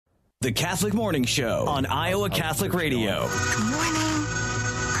The Catholic Morning Show on Iowa Catholic Radio. Good morning.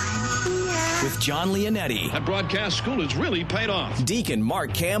 I'm here. With Jon Leonetti. That broadcast school has really paid off. Deacon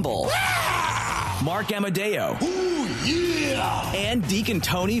Mark Campbell. Yeah! Mark Amadeo. Ooh, yeah! And Deacon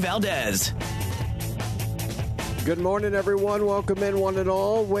Tony Valdez. Good morning, everyone. Welcome in, one and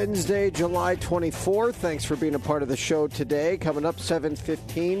all. Wednesday, July 24th. Thanks for being a part of the show today. Coming up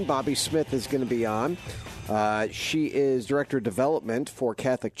 7:15, Bobbi Smith is going to be on. She is Director of Development for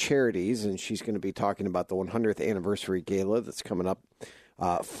Catholic Charities, and she's going to be talking about the 100th anniversary gala that's coming up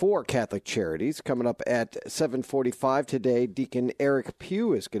for Catholic Charities. Coming up at 7:45 today, Deacon Eric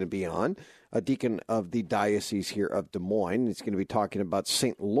Pugh is going to be on, a deacon of the Diocese here of Des Moines. He's going to be talking about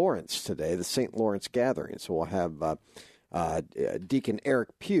St. Lawrence today, the St. Lawrence Gathering. So we'll have Deacon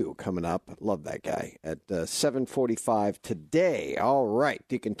Eric Pugh coming up. Love that guy at 7:45 today. All right,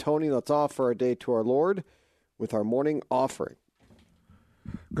 Deacon Tony, let's offer our day to our Lord with our morning offering.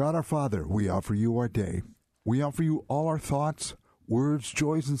 God our Father, we offer you our day. We offer you all our thoughts, words,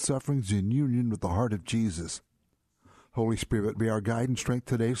 joys, and sufferings in union with the heart of Jesus. Holy Spirit, be our guide and strength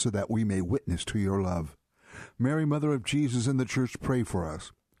today so that we may witness to your love. Mary, Mother of Jesus in the Church, pray for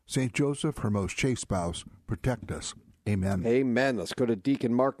us. St. Joseph, her most chaste spouse, protect us. Amen. Amen. Let's go to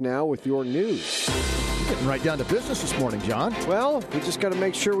Deacon Mark now with your news. Getting right down to business this morning, John. Well, we just got to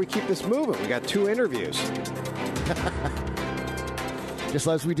make sure we keep this moving. We got 2 interviews. Just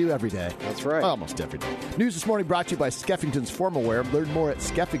as we do every day. That's right. Almost every day. News this morning brought to you by Skeffington's Formal Wear. Learn more at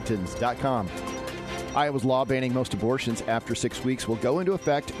skeffingtons.com. Iowa's law banning most abortions after 6 weeks will go into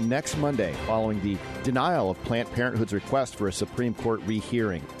effect next Monday, following the denial of Planned Parenthood's request for a Supreme Court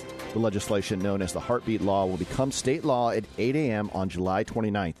rehearing. The legislation known as the Heartbeat Law will become state law at 8 a.m. on July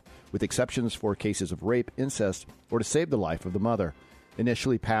 29th, with exceptions for cases of rape, incest, or to save the life of the mother.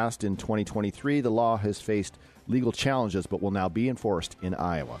 Initially passed in 2023, the law has faced legal challenges but will now be enforced in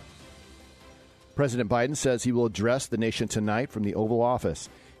Iowa. President Biden says he will address the nation tonight from the Oval Office.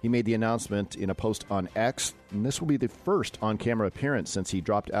 He made the announcement in a post on X, and this will be the first on-camera appearance since he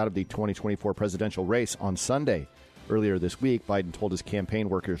dropped out of the 2024 presidential race on Sunday. Earlier this week, Biden told his campaign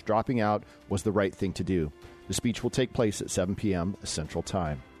workers dropping out was the right thing to do. The speech will take place at 7 p.m. Central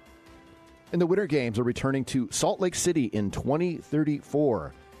Time. And the Winter Games are returning to Salt Lake City in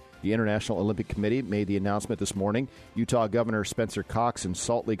 2034. The International Olympic Committee made the announcement this morning. Utah Governor Spencer Cox and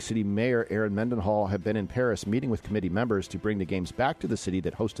Salt Lake City Mayor Aaron Mendenhall have been in Paris meeting with committee members to bring the Games back to the city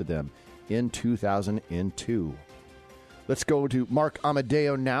that hosted them in 2002. Let's go to Mark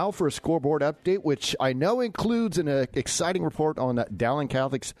Amadeo now for a scoreboard update, which I know includes an exciting report on Dowling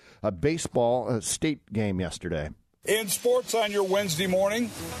Catholic's baseball state game yesterday. In sports on your Wednesday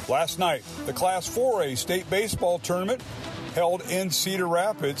morning, last night, the Class 4A state baseball tournament held in Cedar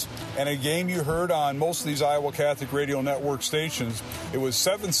Rapids, and a game you heard on most of these Iowa Catholic Radio Network stations. It was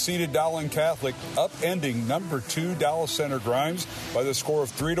 7th-seeded Dowling Catholic upending number 2 Dallas Center Grimes by the score of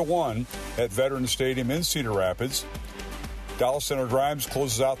 3-1 at Veterans Stadium in Cedar Rapids. Dallas Center Grimes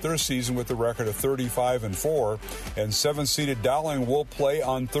closes out their season with a record of 35-4, and 7th-seeded Dowling will play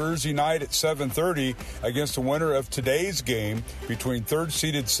on Thursday night at 7:30 against the winner of today's game between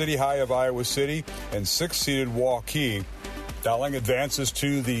 3rd-seeded City High of Iowa City and 6th-seeded Waukee. Dowling advances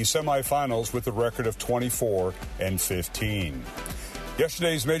to the semifinals with a record of 24-15.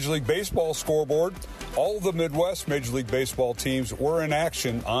 Yesterday's Major League Baseball scoreboard. All of the Midwest Major League Baseball teams were in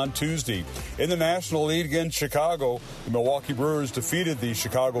action on Tuesday. In the National League against Chicago, the Milwaukee Brewers defeated the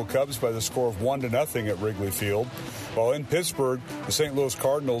Chicago Cubs by the score of 1-0 at Wrigley Field. While in Pittsburgh, the St. Louis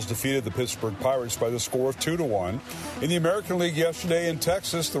Cardinals defeated the Pittsburgh Pirates by the score of 2-1. In the American League yesterday in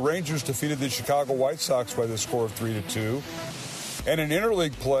Texas, the Rangers defeated the Chicago White Sox by the score of 3-2. And in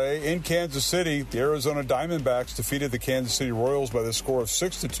interleague play in Kansas City, the Arizona Diamondbacks defeated the Kansas City Royals by the score of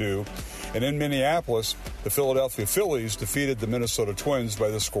 6-2. And in Minneapolis, the Philadelphia Phillies defeated the Minnesota Twins by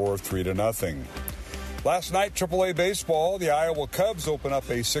the score of 3-0. Last night, AAA baseball, the Iowa Cubs open up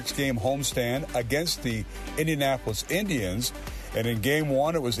a 6-game homestand against the Indianapolis Indians. And in Game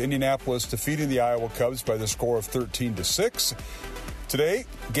 1, it was Indianapolis defeating the Iowa Cubs by the score of 13-6. Today,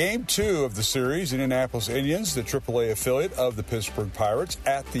 Game 2 of the series, Indianapolis Indians, the AAA affiliate of the Pittsburgh Pirates,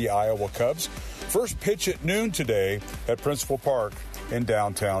 at the Iowa Cubs. First pitch at noon today at Principal Park in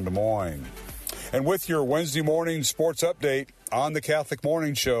downtown Des Moines. And with your Wednesday morning sports update on the Catholic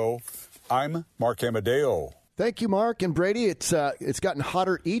Morning Show, I'm Mark Amadeo. Thank you, Mark and Brady. It's gotten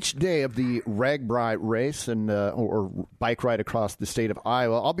hotter each day of the Ragbri race and or bike ride across the state of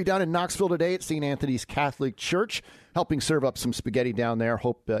Iowa. I'll be down in Knoxville today at St. Anthony's Catholic Church, helping serve up some spaghetti down there.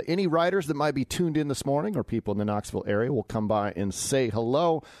 Hope any riders that might be tuned in this morning or people in the Knoxville area will come by and say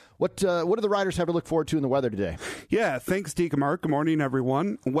hello. What do the riders have to look forward to in the weather today? Yeah, thanks, Deacon Mark. Good morning,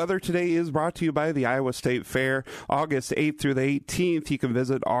 everyone. Weather today is brought to you by the Iowa State Fair. August 8th through the 18th, you can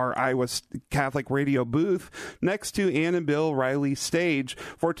visit our Iowa Catholic Radio booth next to Ann and Bill Riley Stage.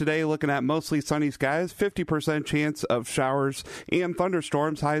 For today, looking at mostly sunny skies, 50% chance of showers and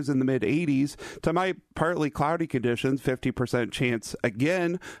thunderstorms, highs in the mid-80s. Tonight, partly cloudy conditions, 50% chance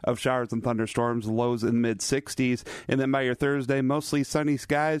again of showers and thunderstorms, lows in the mid-60s. And then by your Thursday, mostly sunny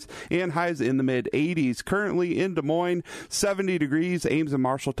skies and highs in the mid-80s. Currently in Des Moines, 70 degrees, Ames and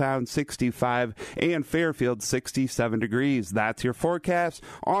Marshalltown, 65, and Fairfield, 67 degrees. That's your forecast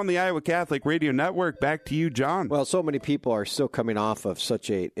on the Iowa Catholic Radio Network. Back to you, John. Well, so many people are still coming off of such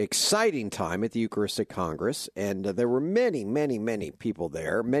an exciting time at the Eucharistic Congress, and there were many, many, many people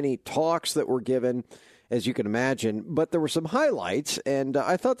there, many talks that were given, as you can imagine, but there were some highlights, and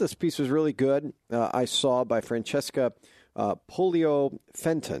I thought this piece was really good. I saw by Francesca Polio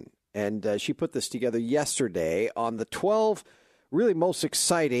Fenton, and she put this together yesterday on the 12 really most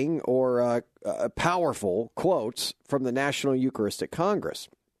exciting or powerful quotes from the National Eucharistic Congress.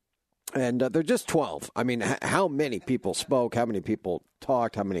 And they're just 12. I mean, how many people spoke, how many people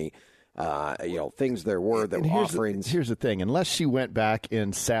talked, how many things there were that were offerings. Here's the thing. Unless she went back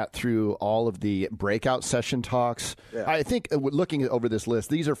and sat through all of the breakout session talks, yeah. I think looking over this list,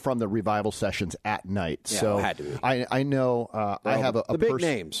 these are from the revival sessions at night. Yeah, so it had to be. I know I have the big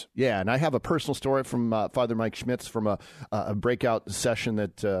names. Yeah, and I have a personal story from Father Mike Schmitz from a breakout session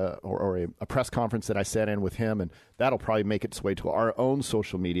that or a press conference that I sat in with him, and that'll probably make its way to our own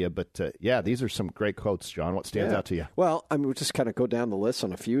social media. But, these are some great quotes, John. What stands out to you? Well, I mean, we'll just kind of go down the list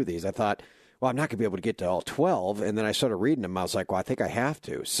on a few of these. I thought, well, I'm not going to be able to get to all 12. And then I started reading them. I was like, well, I think I have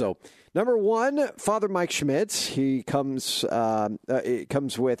to. So, number one, Father Mike Schmitz, he comes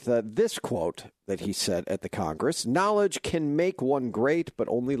with this quote that he said at the Congress: "Knowledge can make one great, but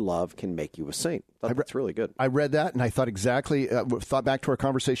only love can make you a saint." That's really good. I read that, and I thought thought back to our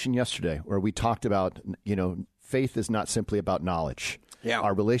conversation yesterday where we talked about, faith is not simply about knowledge. Yeah.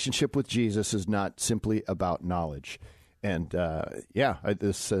 Our relationship with Jesus is not simply about knowledge. And,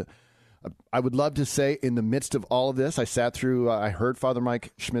 I would love to say in the midst of all of this, I sat through, I heard Father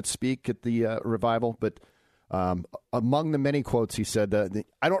Mike Schmitz speak at the revival, but among the many quotes he said,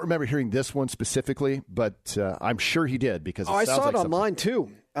 I don't remember hearing this one specifically, but I'm sure he did because I saw it online too.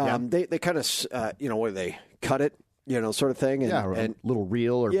 They kind of, where they cut it, sort of thing. And, and little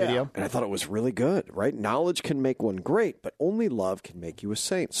reel or video. And I thought it was really good, right? Knowledge can make one great, but only love can make you a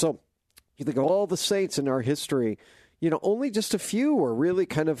saint. So you think of all the saints in our history, only just a few are really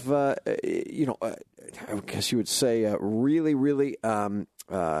kind of, I guess you would say, really, really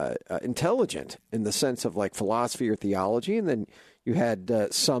intelligent in the sense of like philosophy or theology. And then you had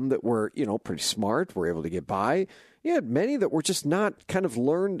some that were, pretty smart, were able to get by. You had many that were just not kind of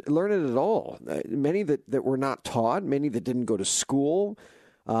learn it at all. Many that were not taught, many that didn't go to school,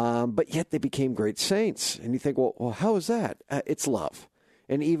 but yet they became great saints. And you think, well, how is that? It's love.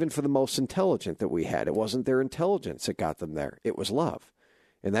 And even for the most intelligent that we had, it wasn't their intelligence that got them there. It was love.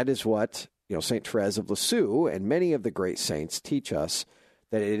 And that is what, St. Therese of Lisieux and many of the great saints teach us,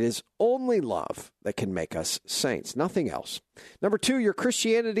 that it is only love that can make us saints, nothing else. Number two, your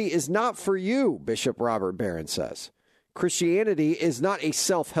Christianity is not for you, Bishop Robert Barron says. Christianity is not a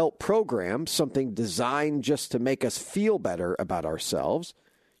self-help program, something designed just to make us feel better about ourselves.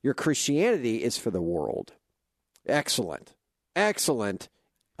 Your Christianity is for the world. Excellent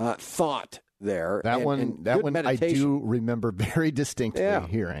thought there. That one I do remember very distinctly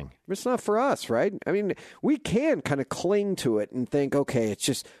hearing. It's not for us, right? I mean, we can kind of cling to it and think, okay, it's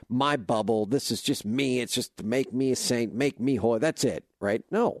just my bubble. This is just me. It's just to make me a saint, make me holy. That's it, right?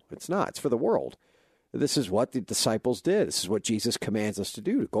 No, it's not. It's for the world. This is what the disciples did. This is what Jesus commands us to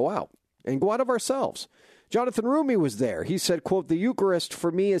do, to go out and go out of ourselves. Jonathan Rumi was there. He said, quote, "The Eucharist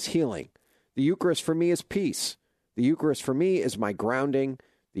for me is healing. The Eucharist for me is peace. The Eucharist for me is my grounding.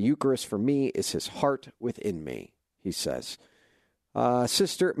 The Eucharist for me is his heart within me," he says.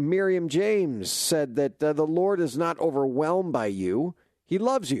 Sister Miriam James said that the Lord is not overwhelmed by you. He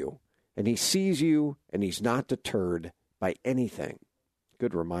loves you, and he sees you, and he's not deterred by anything.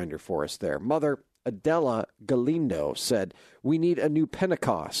 Good reminder for us there. Mother Adela Galindo said, "We need a new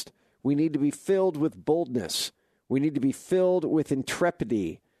Pentecost. We need to be filled with boldness. We need to be filled with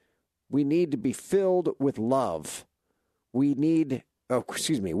intrepidity. We need to be filled with love. We need,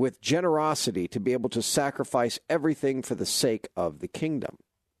 with generosity to be able to sacrifice everything for the sake of the kingdom."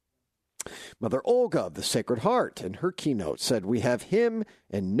 Mother Olga of the Sacred Heart, in her keynote, said, "We have him,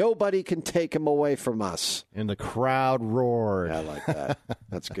 and nobody can take him away from us." And the crowd roared. I like that.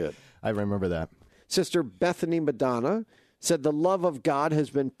 That's good. I remember that. Sister Bethany Madonna said the love of God has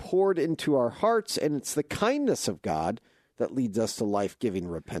been poured into our hearts, and it's the kindness of God that leads us to life-giving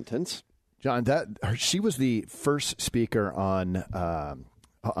repentance. John, she was the first speaker on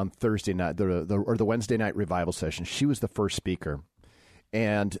Thursday night, or the Wednesday night revival session. She was the first speaker,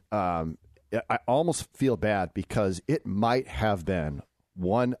 and I almost feel bad because it might have been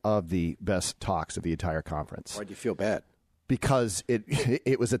one of the best talks of the entire conference. Why do you feel bad? Because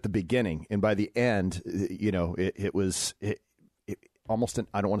it was at the beginning, and by the end, it was almost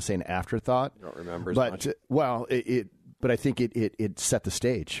I don't want to say an afterthought. I don't remember as but much. But I think it set the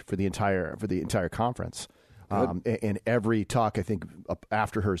stage for the entire conference. And every talk, I think,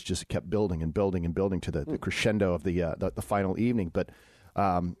 after hers just kept building and building and building to the crescendo of the final evening. But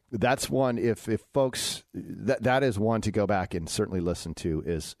that's one, if folks, that is one to go back and certainly listen to.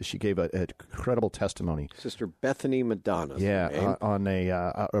 Is she gave an incredible testimony. Sister Bethany Madonna.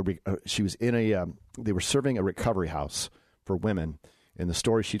 Yeah, she was in they were serving a recovery house for women. And the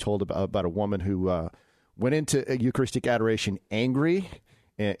story she told about a woman who went into Eucharistic adoration angry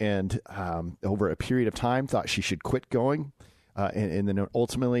and over a period of time thought she should quit going. And then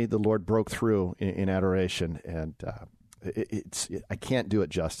ultimately the Lord broke through in adoration. And I can't do it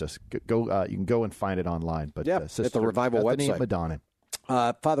justice. Go, you can go and find it online. But at the Revival Bethany website. Madonna.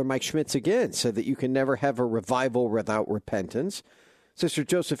 Father Mike Schmitz again said that you can never have a revival without repentance. Sister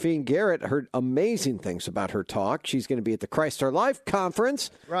Josephine Garrett heard amazing things about her talk. She's going to be at the Christ Our Life conference.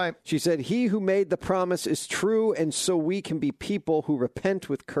 Right. She said, he who made the promise is true, and so we can be people who repent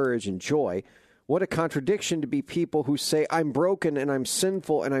with courage and joy. What a contradiction to be people who say, I'm broken and I'm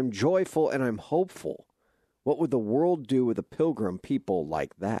sinful and I'm joyful and I'm hopeful. What would the world do with a pilgrim people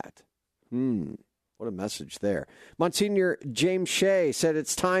like that? What a message there. Monsignor James Shea said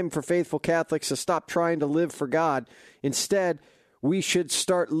it's time for faithful Catholics to stop trying to live for God. Instead, we should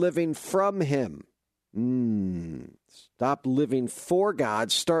start living from him. Stop living for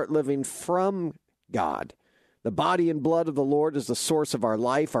God. Start living from God. The body and blood of the Lord is the source of our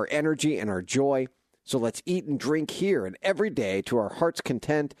life, our energy, and our joy. So let's eat and drink here and every day to our heart's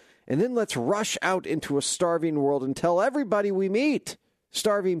content. And then let's rush out into a starving world and tell everybody we meet,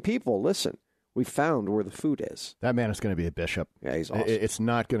 starving people, listen, we found where the food is. That man is going to be a bishop. Yeah, he's awesome. It's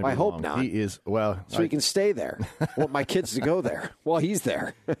not going to be I hope long. not. He is, well... So he can stay there. I want my kids to go there while he's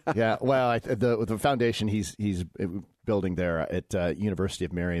there. Yeah, well, the foundation he's building there at University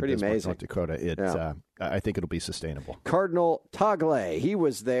of Mary in Bismarck, North Dakota, I think it'll be sustainable. Cardinal Tagle, he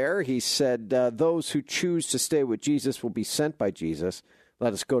was there. He said, those who choose to stay with Jesus will be sent by Jesus.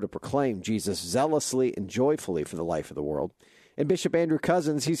 Let us go to proclaim Jesus zealously and joyfully for the life of the world. And Bishop Andrew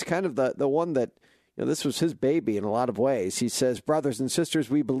Cousins, he's kind of the one that, this was his baby in a lot of ways. He says, brothers and sisters,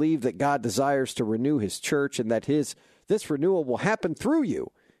 we believe that God desires to renew his church and that this renewal will happen through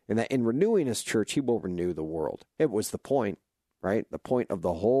you. And that in renewing his church, he will renew the world. It was the point, right? The point of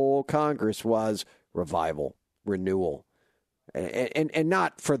the whole Congress was revival, renewal, and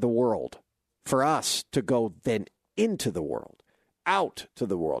not for the world, for us to go then into the world. Out to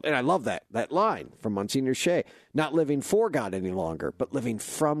the world. And I love that line from Monsignor Shea. Not living for God any longer, but living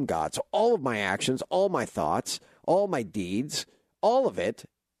from God. So all of my actions, all my thoughts, all my deeds, all of it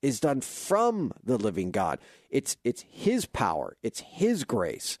is done from the living God. It's his power. It's his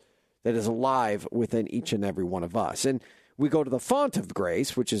grace that is alive within each and every one of us. And we go to the font of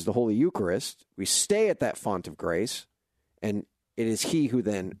grace, which is the Holy Eucharist. We stay at that font of grace, and it is he who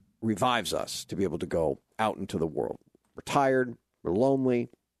then revives us to be able to go out into the world. We're tired. We're lonely.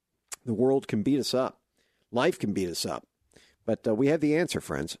 The world can beat us up. Life can beat us up. But we have the answer,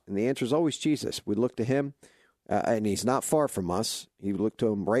 friends, and the answer is always Jesus. We look to him, and he's not far from us. We look to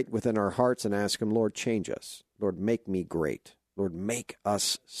him right within our hearts and ask him, Lord, change us. Lord, make me great. Lord, make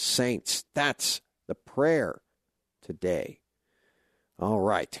us saints. That's the prayer today. All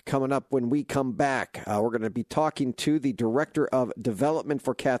right, coming up when we come back, we're going to be talking to the Director of Development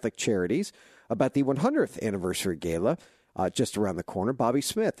for Catholic Charities about the 100th Anniversary Gala. Just around the corner, Bobbi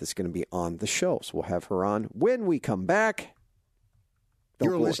Smith is going to be on the show, so we'll have her on when we come back.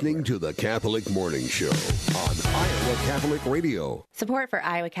 You're listening to the Catholic Morning Show on Iowa Catholic Radio. Support for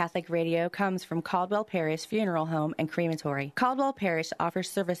Iowa Catholic Radio comes from Caldwell Parish Funeral Home and Crematory. Caldwell Parish offers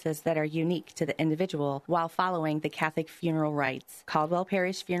services that are unique to the individual while following the Catholic funeral rites. Caldwell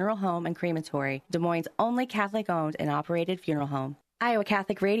Parish Funeral Home and Crematory, Des Moines' only Catholic-owned and operated funeral home. Iowa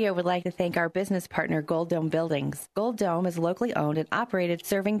Catholic Radio would like to thank our business partner, Gold Dome Buildings. Gold Dome is locally owned and operated,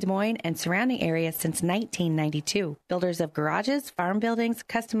 serving Des Moines and surrounding areas since 1992. Builders of garages, farm buildings,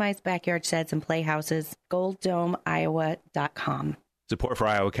 customized backyard sheds, and playhouses. GoldDomeIowa.com. Support for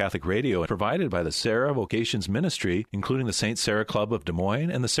Iowa Catholic Radio is provided by the Sarah Vocations Ministry, including the St. Sarah Club of Des Moines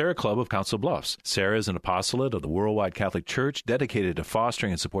and the Sarah Club of Council Bluffs. Sarah is an apostolate of the Worldwide Catholic Church dedicated to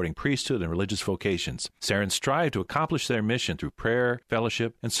fostering and supporting priesthood and religious vocations. Sarahs strive to accomplish their mission through prayer,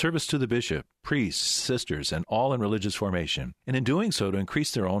 fellowship, and service to the bishop, priests, sisters, and all in religious formation, and in doing so to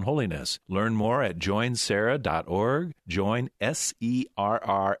increase their own holiness. Learn more at joinsarah.org,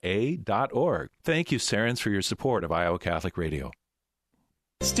 joinserra.org. Thank you, Sarahs, for your support of Iowa Catholic Radio.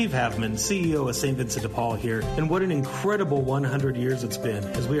 Steve Havman, CEO of St. Vincent de Paul here, and what an incredible 100 years it's been,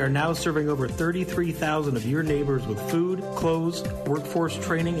 as we are now serving over 33,000 of your neighbors with food, clothes, workforce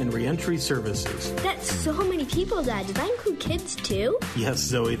training, and reentry services. That's so many people, Dad. Does that include kids, too? Yes,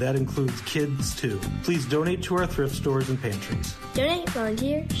 Zoe, that includes kids, too. Please donate to our thrift stores and pantries. Donate,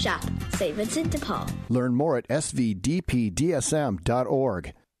 volunteer, shop. St. Vincent de Paul. Learn more at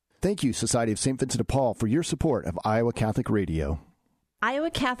svdpdsm.org. Thank you, Society of St. Vincent de Paul, for your support of Iowa Catholic Radio.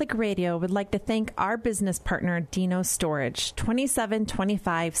 Iowa Catholic Radio would like to thank our business partner, Dino Storage,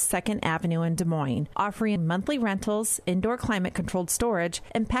 2725 2nd Avenue in Des Moines, offering monthly rentals, indoor climate-controlled storage,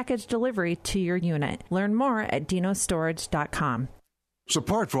 and package delivery to your unit. Learn more at dinostorage.com.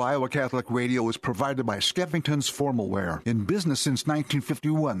 Support for Iowa Catholic Radio is provided by Skeffington's Formal Wear, in business since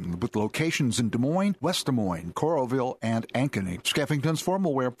 1951, with locations in Des Moines, West Des Moines, Coralville, and Ankeny. Skeffington's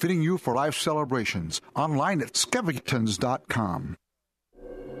Formal Wear, fitting you for life celebrations. Online at skeffingtons.com.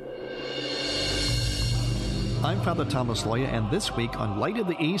 I'm Father Thomas Loya, and this week on Light of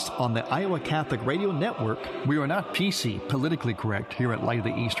the East on the Iowa Catholic Radio Network, we are not PC, politically correct, here at Light of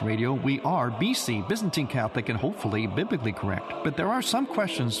the East Radio. We are BC, Byzantine Catholic, and hopefully biblically correct. But there are some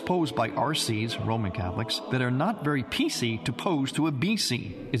questions posed by RCs, Roman Catholics, that are not very PC to pose to a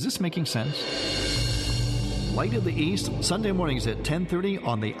BC. Is this making sense? Light of the East, Sunday mornings at 10:30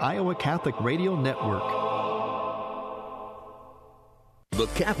 on the Iowa Catholic Radio Network. The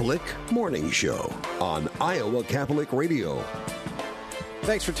Catholic Morning Show on Iowa Catholic Radio.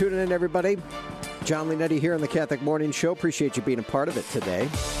 Thanks for tuning in, everybody. Jon Leonetti here on the Catholic Morning Show. Appreciate you being a part of it today.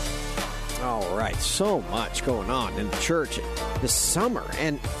 All right, so much going on in the church this summer.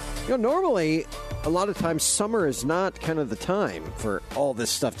 And, normally, a lot of times, summer is not kind of the time for all this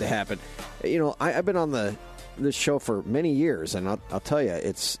stuff to happen. I've been on this show for many years, and I'll tell you,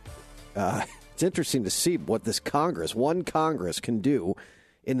 it's interesting to see what this one Congress can do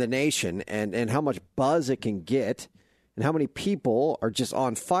in the nation and how much buzz it can get and how many people are just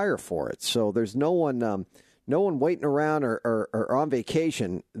on fire for it. So there's no one waiting around or on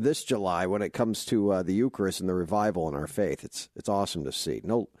vacation this July when it comes to the Eucharist and the revival in our faith. It's awesome to see.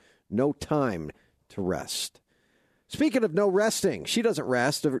 No time to rest. Speaking of no resting, she doesn't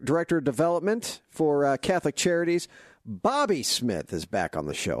rest. The Director of Development for Catholic Charities, Bobbi Smith, is back on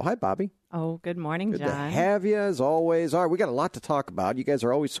the show. Hi, Bobbi. Oh, good morning, John. Good to have you, as always. All right, we got a lot to talk about. You guys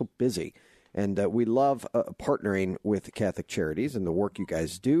are always so busy, and we love partnering with Catholic Charities and the work you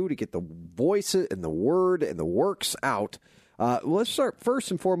guys do to get the voice and the word and the works out. Let's start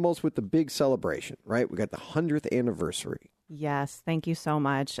first and foremost with the big celebration, right? We got the 100th anniversary. Yes, thank you so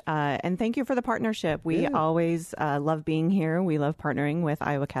much. And thank you for the partnership. We always love being here. We love partnering with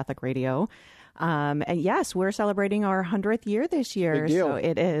Iowa Catholic Radio. And yes, we're celebrating our 100th year this year. Big deal. So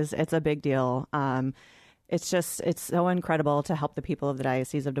it is. It's a big deal. It's so incredible to help the people of the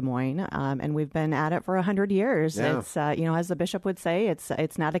Diocese of Des Moines. And we've been at it for 100 years. Yeah. It's, as the bishop would say,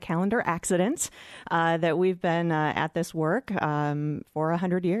 it's not a calendar accident that we've been at this work for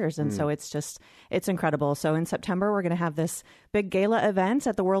 100 years. And so it's incredible. So in September, we're going to have this big gala event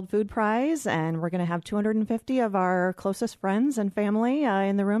at the World Food Prize, and we're going to have 250 of our closest friends and family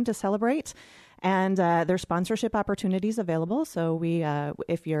in the room to celebrate. And there's sponsorship opportunities available. So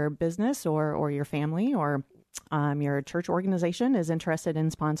if your business or your family or your church organization is interested in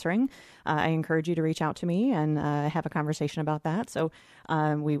sponsoring, I encourage you to reach out to me and have a conversation about that. So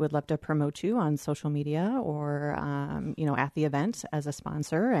we would love to promote you on social media or, at the event as a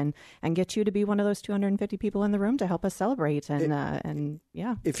sponsor and get you to be one of those 250 people in the room to help us celebrate. And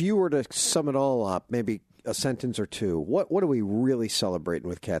yeah. If you were to sum it all up, maybe a sentence or two, what are we really celebrating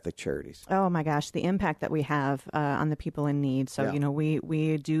with Catholic Charities? Oh my gosh, the impact that we have on the people in need. So,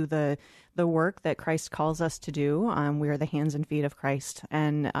 we do the work that Christ calls us to do. We are the hands and feet of Christ.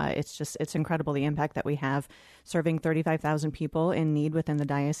 And it's incredible the impact that we have serving 35,000 people in need within the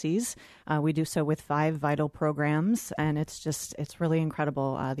diocese. We do so with 5 vital programs. And it's really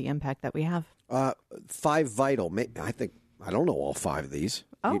incredible the impact that we have. 5 vital. I don't know all 5 of these.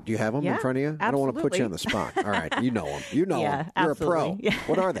 Oh, do you have them in front of you? Absolutely. I don't want to put you on the spot. All right. You know them. You're absolutely. a pro. Yeah.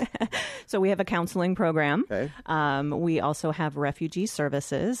 What are they? So we have a counseling program. Okay. We also have refugee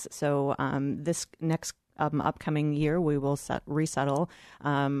services. So this next upcoming year, we will resettle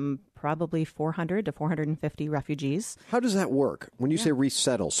probably 400 to 450 refugees. How does that work when you say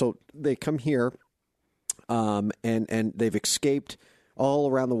resettle? So they come here and they've escaped all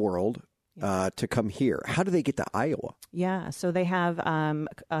around the world to come here. How do they get to Iowa? Yeah, so they have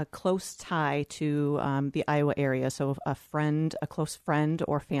a close tie to the Iowa area, so a close friend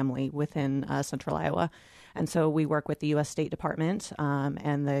or family within central Iowa. And so we work with the U.S. State Department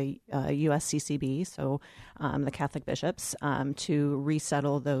and the USCCB, so the Catholic bishops, to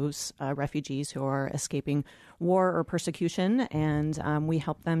resettle those refugees who are escaping war or persecution, and we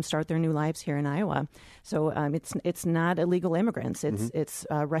help them start their new lives here in Iowa. So it's not illegal immigrants; it's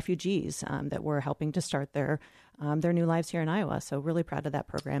refugees that we're helping to start their new lives here in Iowa. So really proud of that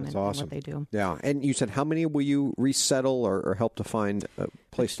program and awesome. what they do. Yeah, and you said how many will you resettle or help to find a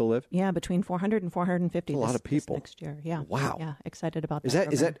place to live? Yeah, between 400 and 450. A lot of people next year. Yeah. Wow. Yeah, excited about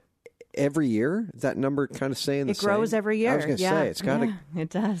that. Is that every year? Is that number kind of staying the same? It grows every year. I was going to say it's got to. Yeah, it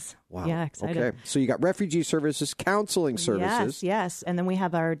does. Wow. Yeah, excited. Okay, so you got refugee services, counseling services. Yes, and then we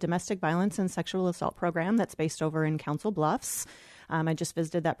have our domestic violence and sexual assault program that's based over in Council Bluffs. I just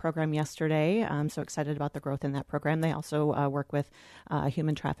visited that program yesterday. I'm so excited about the growth in that program. They also work with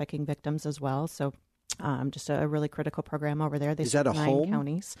human trafficking victims as well. So just a really critical program over there. They Is that a 9 home?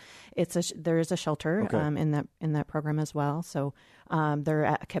 Counties. There is a shelter in that program as well. So they're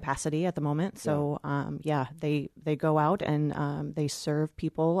at capacity at the moment. So they go out and they serve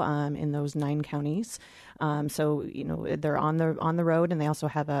people in those 9 counties. So they're on the road, and they also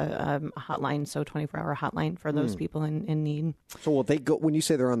have a hotline, so 24-hour hotline for those people in need. So will they go when you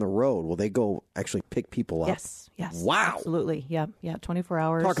say they're on the road? Will they go actually pick people up? Yes. Wow. Absolutely. Yeah. 24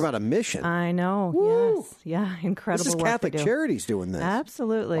 hours. Talk about a mission. I know. Woo. Yes. Yeah. Incredible. This is work Catholic they do. Charities doing this.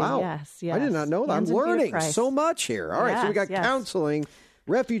 Absolutely. Wow. Yes. I did not know that. I'm learning so much here. All right. So we got counseling,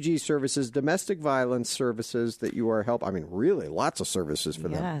 refugee services, domestic violence services that you are helping. I mean, really, lots of services for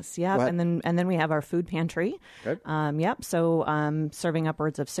them. Yes, yeah, and then we have our food pantry. Okay. So serving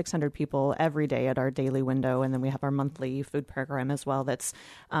upwards of 600 people every day at our daily window, and then we have our monthly food program as well. That's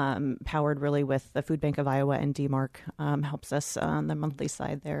powered really with the Food Bank of Iowa, and DMARC helps us on the monthly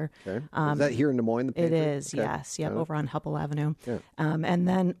side there. Okay. Is that here in Des Moines? The pantry? It is. Okay. Yes. Yep. Over on Hubble Avenue. Yeah. And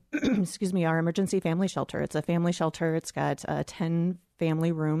then, our emergency family shelter. It's a family shelter. It's got 10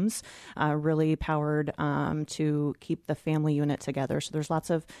 family rooms, really powered to keep the family unit together. So there's lots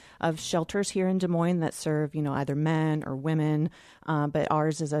of shelters here in Des Moines that serve, either men or women, but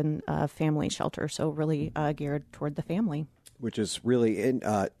ours is a family shelter, so really geared toward the family. Which is really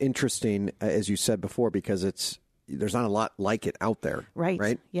interesting, as you said before, because there's not a lot like it out there.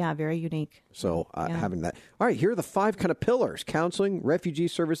 Right? Yeah, very unique. So having that. All right, here are the 5 kind of pillars: counseling, refugee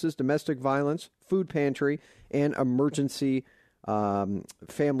services, domestic violence, food pantry, and emergency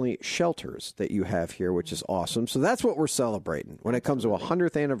family shelters that you have here, which is awesome. So that's what we're celebrating when it comes to a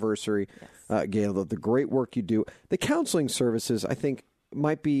 100th anniversary, Gail, the great work you do. The counseling services, I think,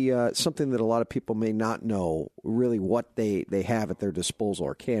 might be something that a lot of people may not know really what they have at their disposal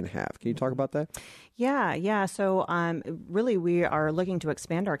or can have. Can you talk about that? Yeah. So really we are looking to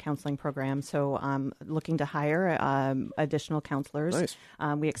expand our counseling program. So looking to hire additional counselors. Nice.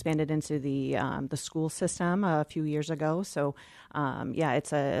 We expanded into the school system a few years ago. So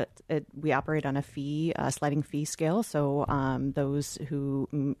we operate on a sliding fee scale. So those who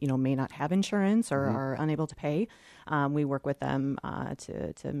may not have insurance or are unable to pay, we work with them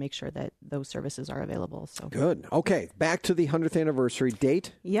to make sure that those services are available. So good. Okay, back to the 100th anniversary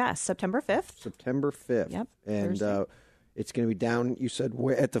date. Yes, September 5th. September 5th. Yep. And it's going to be down, you said,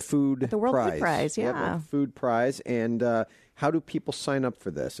 at the Food Prize. The World Food Prize, yeah. Yep, Food Prize. And how do people sign up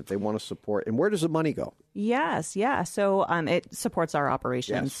for this if they want to support? And where does the money go? Yes, yeah. So it supports our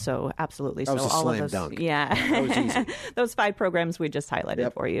operations. Yes. So absolutely. That was a slam dunk. Yeah. That was easy. Those 5 programs we just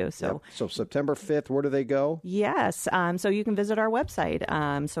highlighted for you. So September 5th, where do they go? Yes. So you can visit our website.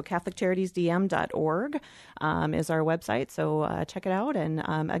 So CatholicCharitiesDM.org is our website. So check it out.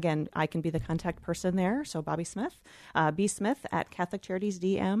 And again, I can be the contact person there. So Bobbi Smith,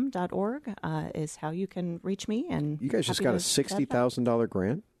 bsmith@CatholicCharitiesDM.org is how you can reach me. And you guys just got a $60,000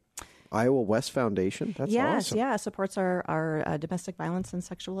 grant? Iowa West Foundation. That's awesome. Yeah, supports our domestic violence and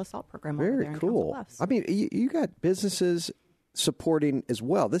sexual assault program. Very over there cool. I mean, you got businesses supporting as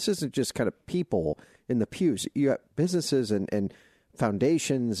well. This isn't just kind of people in the pews. You got businesses and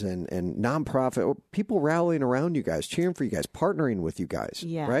foundations and nonprofit people rallying around you guys, cheering for you guys, partnering with you guys.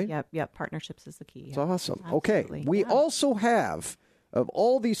 Yeah, right. Yep. Partnerships is the key. It's awesome. Absolutely. Okay, we also have of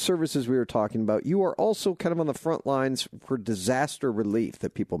all these services we were talking about, you are also kind of on the front lines for disaster relief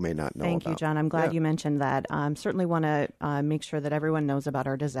that people may not know Thank about. you, John. I'm glad you mentioned that. Certainly want to make sure that everyone knows about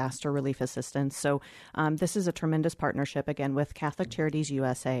our disaster relief assistance. So this is a tremendous partnership, again, with Catholic Charities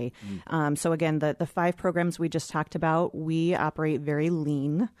USA. So again, the 5 programs we just talked about, we operate very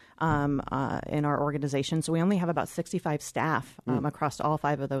lean in our organization. So we only have about 65 staff across all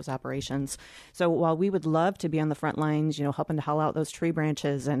 5 of those operations. So while we would love to be on the front lines, helping to haul out those tree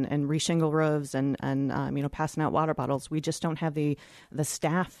branches and reshingle roofs and passing out water bottles, we just don't have the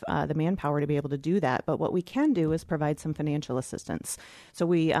staff, the manpower to be able to do that. But what we can do is provide some financial assistance. So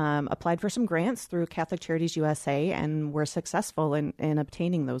we applied for some grants through Catholic Charities USA, and we're successful in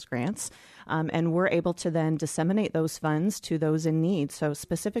obtaining those grants. And we're able to then disseminate those funds to those in need. So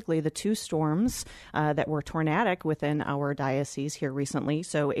specifically the 2 storms that were tornadic within our diocese here recently.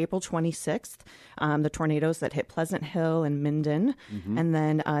 So April 26th, the tornadoes that hit Pleasant Hill and Minden. And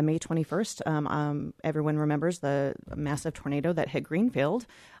then May 21st, everyone remembers the massive tornado that hit Greenfield.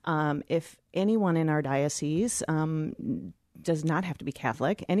 If anyone in our diocese does not have to be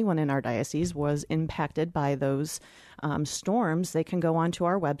Catholic, anyone in our diocese was impacted by those storms, they can go onto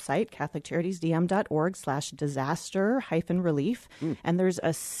our website, catholiccharities.org/disaster-relief. And there's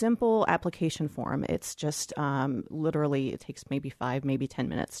a simple application form. It's just literally, it takes maybe 5, maybe 10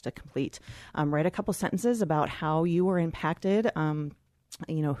 minutes to complete. Write a couple sentences about how you were impacted,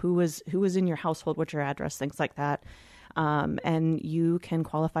 who was in your household, what's your address, things like that. And you can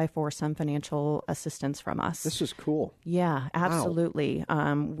qualify for some financial assistance from us. This is cool. Yeah, absolutely.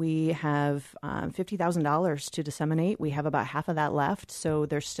 Wow. We have $50,000 to disseminate. We have about half of that left, so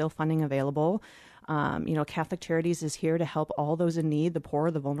there's still funding available. Catholic Charities is here to help all those in need, the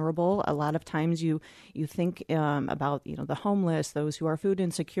poor, the vulnerable. A lot of times you think about, the homeless, those who are food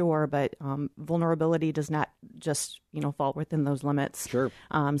insecure, but vulnerability does not just, fall within those limits. Sure.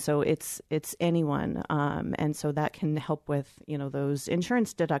 So it's anyone. And so that can help with, those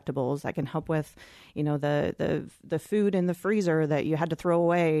insurance deductibles. That can help with, the food in the freezer that you had to throw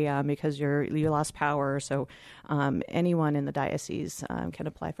away because you lost power. So anyone in the diocese can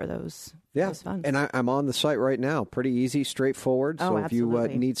apply for those. Those funds. And I'm on the site right now. Pretty easy, straightforward. So if you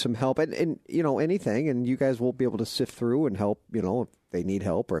need some help and anything, and you guys will be able to sift through and help, if they need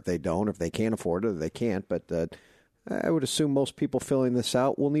help or if they don't, or if they can't afford it or they can't. But I would assume most people filling this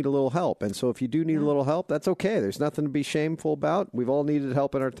out will need a little help. And so if you do need a little help, that's okay. There's nothing to be shameful about. We've all needed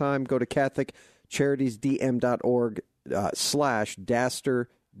help in our time. Go to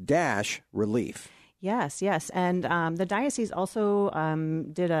CatholicCharitiesDM.org/disaster-relief. Yes. And the diocese also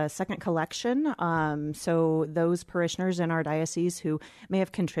did a second collection. So those parishioners in our diocese who may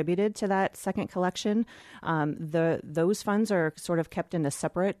have contributed to that second collection, those funds are sort of kept in a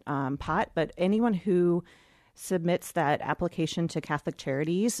separate pot. But anyone who submits that application to Catholic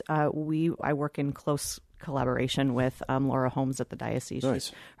Charities, I work in close collaboration with Laura Holmes at the diocese.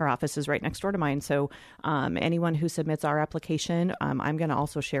 Nice. Her office is right next door to mine. So anyone who submits our application, I'm going to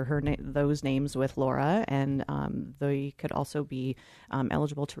also share those names with Laura, and they could also be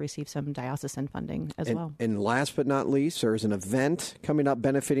eligible to receive some diocesan funding as well. And last but not least, there's an event coming up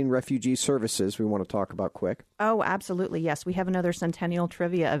benefiting refugee services we want to talk about quick. Oh, absolutely. Yes. We have another Centennial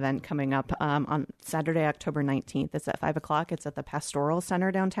Trivia event coming up on Saturday, October 19th. It's at 5 o'clock. It's at the Pastoral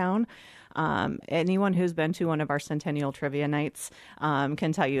Center downtown. Anyone who's been to one of our Centennial Trivia nights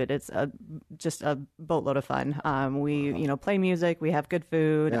can tell you it's just a boatload of fun. We play music, we have good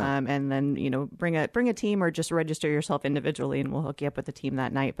food, and then bring a team or just register yourself individually, and we'll hook you up with the team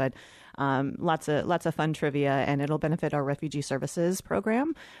that night. But lots of fun trivia, and it'll benefit our refugee services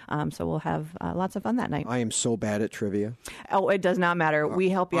program. So we'll have lots of fun that night. I am so bad at trivia. Oh, it does not matter. We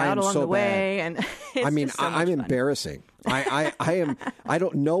help you out along the way, and I'm embarrassing. I am.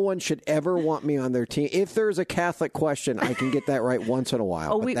 No one should ever want me on their team. If there's a Catholic question, I can get that right once in a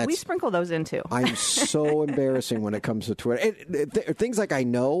while. Oh, we sprinkle those in too. I'm so embarrassing when it comes to Twitter. Things like I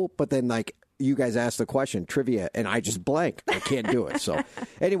know, but then like you guys ask the question, trivia, and I just blank. I can't do it. So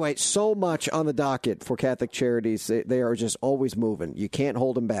anyway, so much on the docket for Catholic Charities. They are just always moving. You can't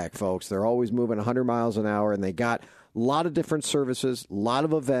hold them back, folks. They're always moving 100 miles an hour, and they got a lot of different services, a lot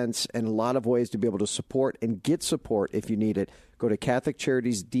of events, and a lot of ways to be able to support and get support if you need it. Go to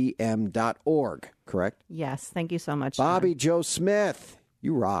CatholicCharitiesDM.org, correct? Yes. Thank you so much, Bobbi Joe Smith.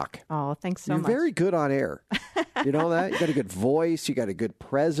 You rock. Oh, thanks so much. You're very good on air. You know that? You got a good voice. You got a good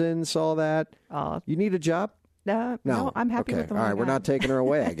presence, all that. Oh. You need a job? No, I'm happy with the one. All right, we're not taking her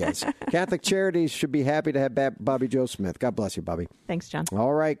away, I guess. Catholic Charities should be happy to have Bobby Joe Smith. God bless you, Bobby. Thanks, John.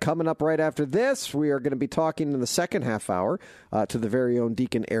 All right, coming up right after this, we are going to be talking in the second half hour to the very own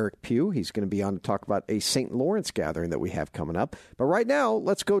Deacon Eric Pugh. He's going to be on to talk about a St. Lawrence gathering that we have coming up. But right now,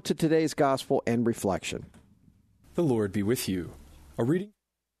 let's go to today's gospel and reflection. The Lord be with you. A reading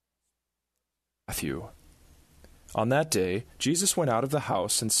Matthew. On that day, Jesus went out of the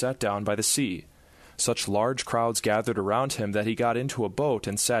house and sat down by the sea. Such large crowds gathered around him that he got into a boat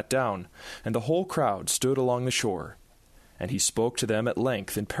and sat down, and the whole crowd stood along the shore. And he spoke to them at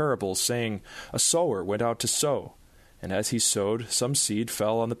length in parables, saying, A sower went out to sow. And as he sowed, some seed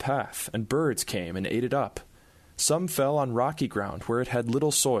fell on the path, and birds came and ate it up. Some fell on rocky ground, where it had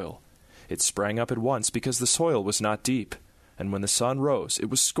little soil. It sprang up at once, because the soil was not deep. And when the sun rose,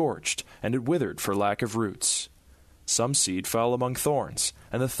 it was scorched, and it withered for lack of roots. Some seed fell among thorns,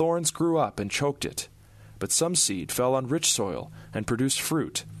 and the thorns grew up and choked it. But some seed fell on rich soil, and produced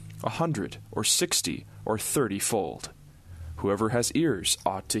fruit, 100 or 60 or 30-fold. Whoever has ears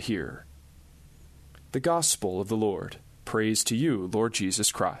ought to hear. The Gospel of the Lord. Praise to you, Lord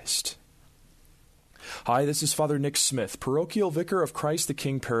Jesus Christ. Hi, this is Father Nick Smith, Parochial Vicar of Christ the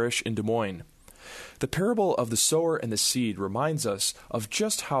King Parish in Des Moines. The parable of the sower and the seed reminds us of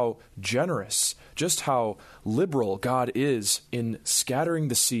just how generous, just how liberal God is in scattering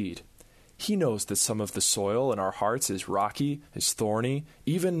the seed. He knows that some of the soil in our hearts is rocky, is thorny,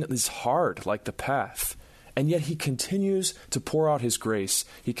 even is hard like the path. And yet he continues to pour out his grace.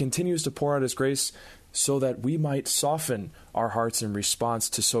 He continues to pour out his grace so that we might soften our hearts in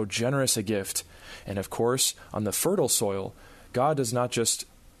response to so generous a gift. And of course, on the fertile soil, God does not just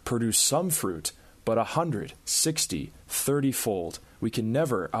produce some fruit, but 100, 60, 30-fold. We can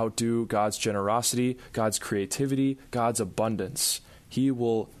never outdo God's generosity, God's creativity, God's abundance. He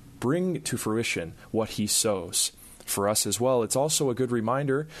will bring to fruition what he sows. For us as well, it's also a good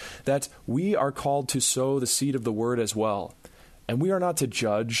reminder that we are called to sow the seed of the word as well. And we are not to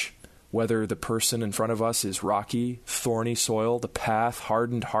judge whether the person in front of us is rocky, thorny soil, the path,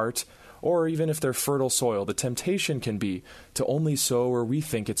 hardened heart, or even if they're fertile soil. The temptation can be to only sow where we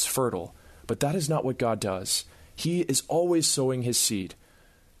think it's fertile. But that is not what God does. He is always sowing his seed,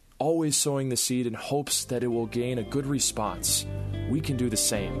 always sowing the seed in hopes that it will gain a good response. We can do the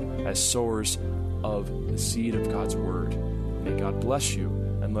same as sowers of the seed of God's word. May God bless you,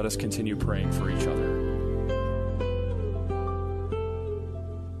 and let us continue praying for each other.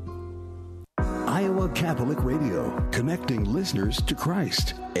 Iowa Catholic Radio, connecting listeners to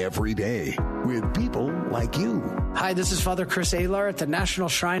Christ every day with people like you. Hi, this is Father Chris Alar at the National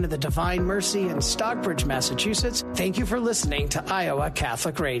Shrine of the Divine Mercy in Stockbridge, Massachusetts. Thank you for listening to Iowa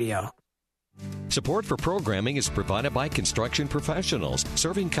Catholic Radio. Support for programming is provided by Construction Professionals,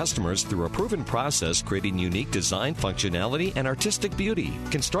 serving customers through a proven process, creating unique design, functionality, and artistic beauty.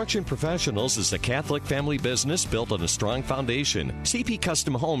 Construction Professionals is a Catholic family business built on a strong foundation.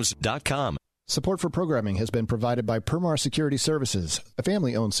 CPCustomHomes.com. Support for programming has been provided by Marr Security Services, a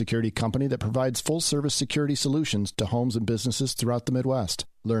family-owned security company that provides full-service security solutions to homes and businesses throughout the Midwest.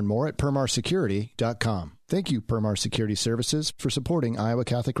 Learn more at PermarSecurity.com. Thank you, Marr Security Services, for supporting Iowa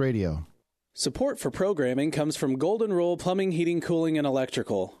Catholic Radio. Support for programming comes from Golden Rule Plumbing, Heating, Cooling, and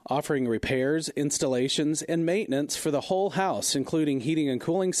Electrical, offering repairs, installations, and maintenance for the whole house, including heating and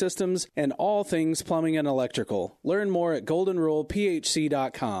cooling systems and all things plumbing and electrical. Learn more at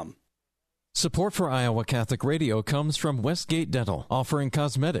goldenrulephc.com. Support for Iowa Catholic Radio comes from Westgate Dental, offering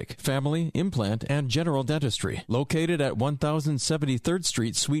cosmetic, family, implant, and general dentistry. Located at 1073rd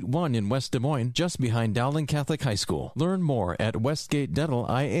Street, Suite 1 in West Des Moines, just behind Dowling Catholic High School. Learn more at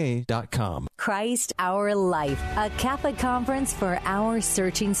westgatedentalia.com. Christ Our Life, a Catholic conference for our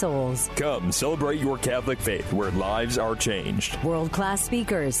searching souls. Come celebrate your Catholic faith where lives are changed. World-class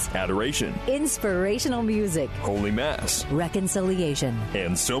speakers, adoration, inspirational music, Holy Mass, reconciliation,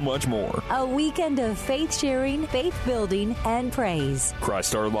 and so much more. A weekend of faith-sharing, faith-building, and praise.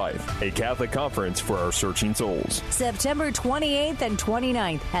 Christ Our Life, a Catholic conference for our searching souls. September 28th and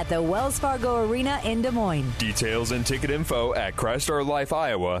 29th at the Wells Fargo Arena in Des Moines. Details and ticket info at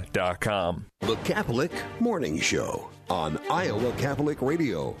ChristOurLifeIowa.com. The Catholic Morning Show on Iowa Catholic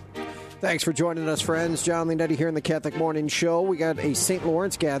Radio. Thanks for joining us, friends. Jon Leonetti here in the Catholic Morning Show. We got a St.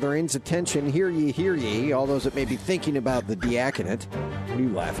 Lawrence gatherings. Attention, hear ye, all those that may be thinking about the diaconate. What are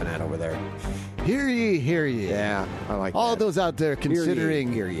you laughing at over there? Hear ye, hear ye. Yeah, I like all that. those out there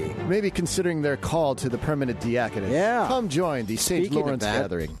considering, hear ye. maybe considering their call to the permanent diaconate. Yeah. Come join the St. Speaking of Lawrence that,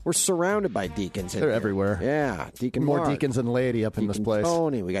 gathering. We're surrounded by deacons. They're everywhere. Yeah, Deacon More Marr, deacons than laity up in this place.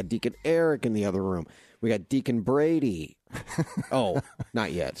 Tony, we got Deacon Eric in the other room. We got Deacon Brady. Oh,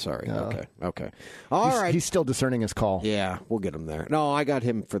 not yet. Sorry. No. Okay. All right. He's still discerning his call. Yeah, we'll get him there. No, I got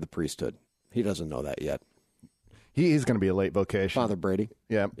him for the priesthood. He doesn't know that yet. He is going to be a late vocation. Father Brady.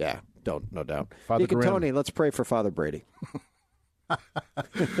 Yeah. Yeah, no doubt. Father Deacon Grimm. Tony, let's pray for Father Brady.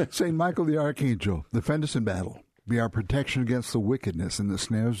 St. Michael the Archangel, defend us in battle. Be our protection against the wickedness and the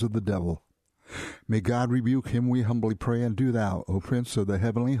snares of the devil. May God rebuke him, we humbly pray, and do thou, O Prince of the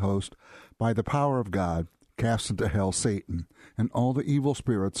heavenly host, by the power of God, cast into hell Satan and all the evil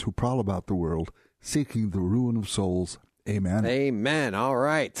spirits who prowl about the world, seeking the ruin of souls. Amen. Amen. All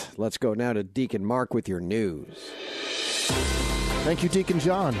right. Let's go now to Deacon Mark with your news. Thank you, Deacon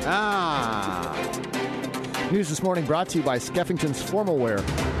John. News this morning brought to you by Skeffington's Formal Wear.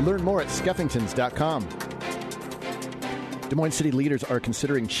 Learn more at skeffingtons.com. Des Moines City leaders are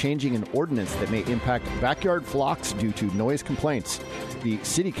considering changing an ordinance that may impact backyard flocks due to noise complaints. The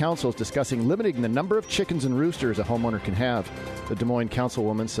City Council is discussing limiting the number of chickens and roosters a homeowner can have. The Des Moines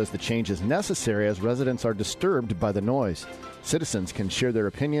councilwoman says the change is necessary as residents are disturbed by the noise. Citizens can share their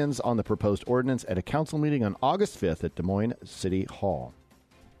opinions on the proposed ordinance at a council meeting on August 5th at Des Moines City Hall.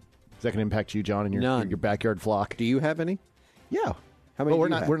 Is that going to impact you, John, and your backyard flock? Do you have any? Yeah. How many?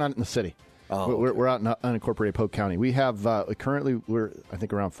 Well, we're not in the city. Oh, we're out in unincorporated Polk County. We have currently I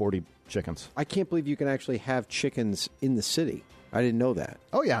think around 40 chickens. I can't believe you can actually have chickens in the city. I didn't know that.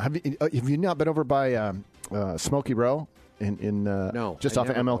 Oh yeah, have you not been over by Smoky Row no, just off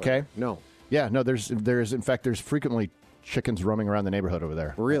of MLK? No. Yeah, no. There's in fact there's frequently chickens roaming around the neighborhood over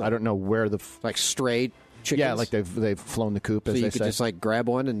there. Really? I don't know where like strayed chickens. Yeah, like they've flown the coop. So as you they could say. just like grab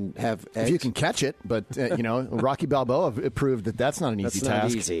one and have eggs? If you can catch it, but Rocky Balboa proved that that's not an easy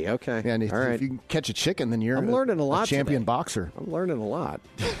task. Not easy. Okay. And All right. if you can catch a chicken, then you're I'm learning a lot. Champion today. boxer. I'm learning a lot.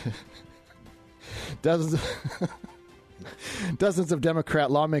 Dozens of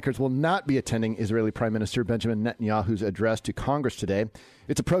Democrat lawmakers will not be attending Israeli Prime Minister Benjamin Netanyahu's address to Congress today.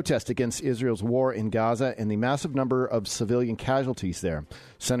 It's a protest against Israel's war in Gaza and the massive number of civilian casualties there.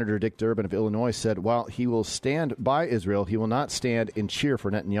 Senator Dick Durbin of Illinois said while he will stand by Israel, he will not stand and cheer for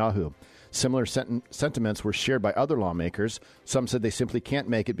Netanyahu. Similar sentiments were shared by other lawmakers. Some said they simply can't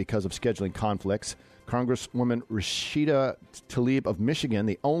make it because of scheduling conflicts. Congresswoman Rashida Tlaib of Michigan,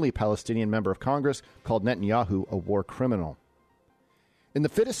 the only Palestinian member of Congress, called Netanyahu a war criminal. In the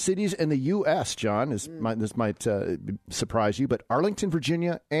fittest cities in the U.S., John, this might surprise you, but Arlington,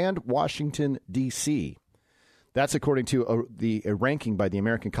 Virginia, and Washington, D.C. That's according to a ranking by the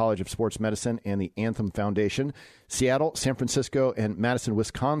American College of Sports Medicine and the Anthem Foundation. Seattle, San Francisco, and Madison,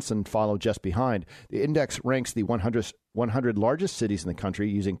 Wisconsin follow just behind. The index ranks the 100 largest cities in the country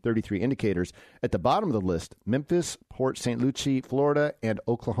using 33 indicators. At the bottom of the list, Memphis, Port St. Lucie, Florida, and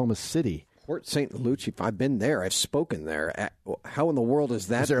Oklahoma City. Port St. Lucie, I've been there. I've spoken there. How in the world is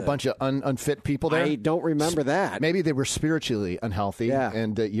that? Is there a bunch of unfit people there? I don't remember that. Maybe they were spiritually unhealthy,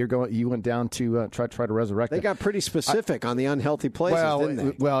 and you went down to try to resurrect them. They got pretty specific on the unhealthy places, didn't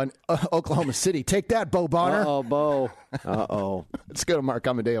they? Well, in Oklahoma City. Take that, Bo Bonner. Uh-oh, Bo. Uh-oh. Let's go to Mark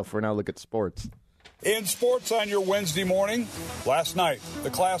Amadeo for now look at sports. In sports on your Wednesday morning, last night,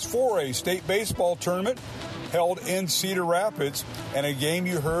 the Class 4A state baseball tournament held in Cedar Rapids, and a game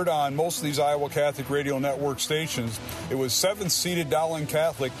you heard on most of these Iowa Catholic Radio Network stations. It was 7th-seeded Dowling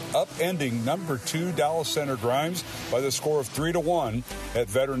Catholic upending number 2 Dallas Center Grimes by the score of 3-1 at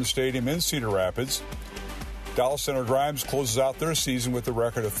Veterans Stadium in Cedar Rapids. Dallas Center Grimes closes out their season with a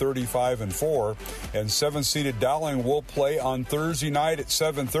record of 35-4, and 7th-seeded Dowling will play on Thursday night at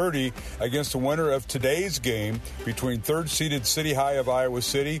 7:30 against the winner of today's game between 3rd-seeded City High of Iowa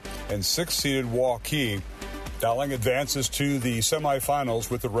City and 6th-seeded Waukee. Dowling advances to the semifinals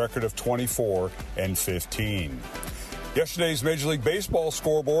with a record of 24-15. Yesterday's Major League Baseball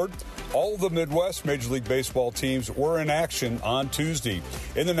scoreboard. All of the Midwest Major League Baseball teams were in action on Tuesday.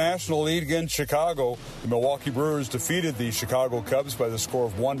 In the National League against Chicago, the Milwaukee Brewers defeated the Chicago Cubs by the score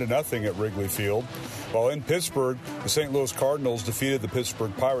of 1-0 at Wrigley Field. While in Pittsburgh, the St. Louis Cardinals defeated the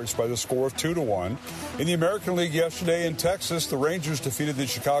Pittsburgh Pirates by the score of 2-1. In the American League yesterday in Texas, the Rangers defeated the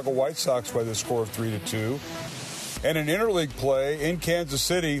Chicago White Sox by the score of 3-2. And in interleague play in Kansas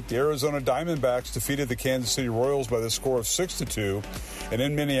City, the Arizona Diamondbacks defeated the Kansas City Royals by the score of 6-2. And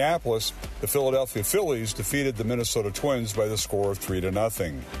in Minneapolis, the Philadelphia Phillies defeated the Minnesota Twins by the score of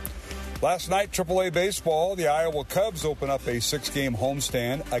 3-0. Last night, AAA baseball, the Iowa Cubs open up a 6-game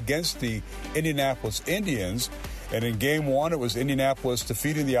homestand against the Indianapolis Indians. And in Game 1, it was Indianapolis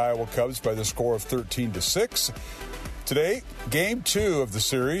defeating the Iowa Cubs by the score of 13-6. Today, Game 2 of the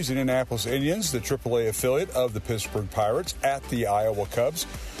series, Indianapolis Indians, the AAA affiliate of the Pittsburgh Pirates, at the Iowa Cubs.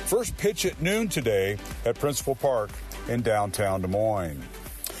 First pitch at noon today at Principal Park in downtown Des Moines.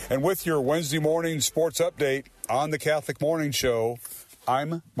 And with your Wednesday morning sports update on the Catholic Morning Show,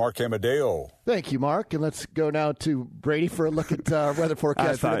 I'm Mark Amadeo. Thank you, Mark. And let's go now to Brady for a look at weather forecast.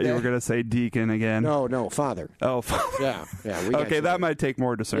 I thought you were going to say Deacon again. No, Father. Oh, yeah. Okay, that might take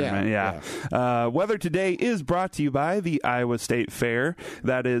more discernment. Yeah. Weather today is brought to you by the Iowa State Fair.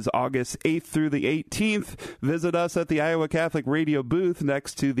 That is August 8th through the 18th. Visit us at the Iowa Catholic Radio booth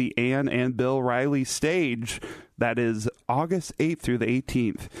next to the Ann and Bill Riley stage. That is August 8th through the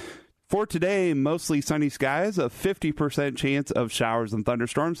 18th. For today, mostly sunny skies, a 50% chance of showers and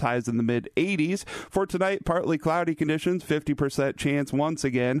thunderstorms, highs in the mid-80s. For tonight, partly cloudy conditions, 50% chance once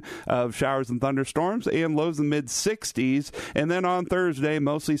again of showers and thunderstorms, and lows in the mid-60s. And then on Thursday,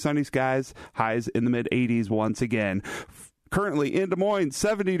 mostly sunny skies, highs in the mid-80s once again. Currently in Des Moines,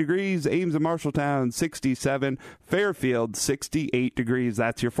 70 degrees, Ames and Marshalltown, 67, Fairfield, 68 degrees.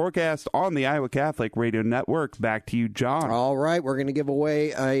 That's your forecast on the Iowa Catholic Radio Network. Back to you, John. All right, we're going to give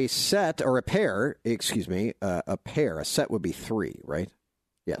away a set, or a pair, a pair. A set would be 3, right?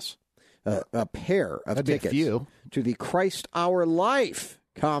 Yes. A pair of tickets to the Christ Our Life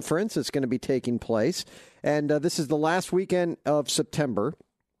conference. It's going to be taking place. And this is the last weekend of September.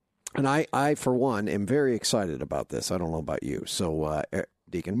 And I, for one, am very excited about this. I don't know about you. So,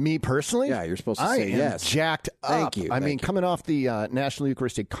 Deacon. Me personally? Yeah, you're supposed to say yes. I am jacked up. Thank you. I mean, coming off the National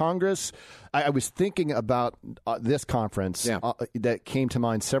Eucharistic Congress, I was thinking about this conference that came to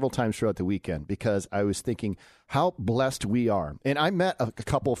mind several times throughout the weekend because I was thinking how blessed we are. And I met a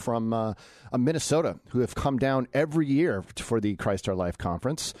couple from Minnesota who have come down every year for the Christ Our Life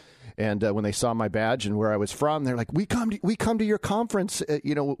conference. And when they saw my badge and where I was from, they're like, "We come to your conference,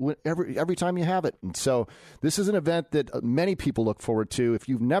 every time you have it." And so this is an event that many people look forward to. If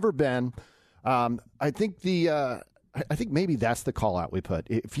you've never been, I think maybe that's the call out we put.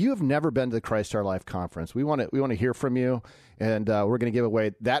 If you have never been to the Christ Our Life conference, we want to hear from you, and we're going to give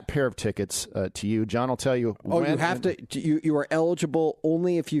away that pair of tickets to you. John will tell you. Oh, you have to. You are eligible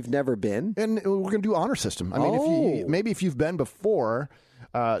only if you've never been, and we're going to do honor system. I mean, if you've been before.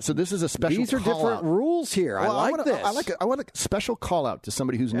 So this is a special. These are different rules here. Well, I like this. I want a special call out to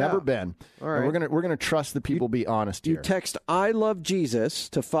somebody who's never been. All right. And we're gonna trust the people be honest here. You text "I love Jesus"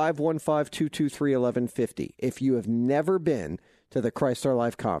 to 515-223-1150 if you have never been to the Christ Our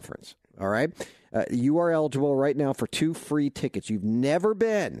Life conference. All right. You are eligible right now for 2 free tickets. You've never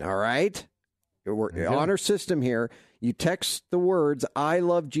been. All right. We're honor system here. You text the words "I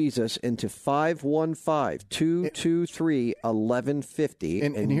love Jesus" into 515-223-1150.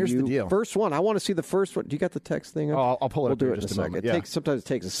 And here's the deal. First one. I want to see the first one. Do you got the text thing up? Oh, I'll pull it up in just a second. Sometimes it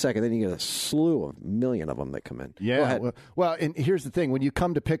takes a second. Then you get a slew of million of them that come in. Yeah. Go ahead. Well, and here's the thing. When you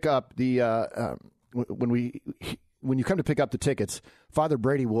come to pick up the when you come to pick up the tickets, Father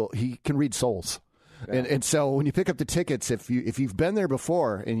Brady he can read souls. Yeah. And so when you pick up the tickets, if you've been there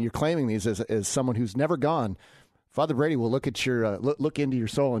before and you're claiming these as someone who's never gone, Father Brady will look at your look into your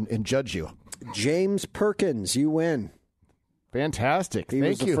soul and judge you. James Perkins, you win. Fantastic. He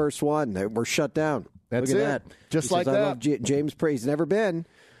Thank was the first one. We're shut down. That's Look at it. that. Just he like says, that. I love James Perkins. He's never been.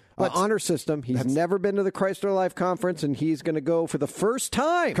 Honor system. He's never been to the Christ Our Life conference, and he's going to go for the first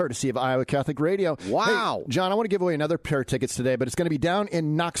time. Courtesy of Iowa Catholic Radio. Wow. Hey, John, I want to give away another pair of tickets today, but it's going to be down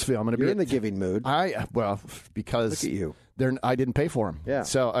in Knoxville. I'm going to be in the giving mood. Because look at you. I didn't pay for them. Yeah.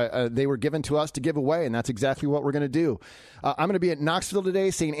 So they were given to us to give away, and that's exactly what we're going to do. I'm going to be at Knoxville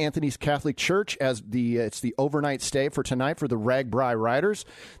today, St. Anthony's Catholic Church, as it's the overnight stay for tonight for the Ragbri Riders.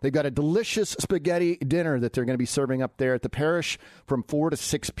 They've got a delicious spaghetti dinner that they're going to be serving up there at the parish from 4 to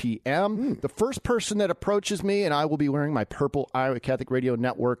 6 p.m. The first person that approaches me, and I will be wearing my purple Iowa Catholic Radio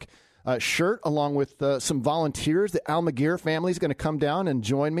Network shirt, along with some volunteers. The Almaguer family is going to come down and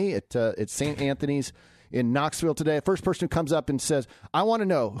join me at St. Anthony's in Knoxville today. First person who comes up and says, "I want to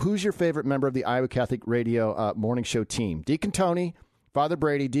know, who's your favorite member of the Iowa Catholic Radio morning show team? Deacon Tony, Father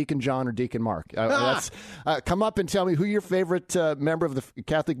Brady, Deacon John, or Deacon Mark?" Come up and tell me who your favorite member of the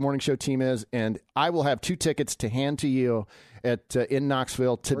Catholic morning show team is, and I will have 2 tickets to hand to you in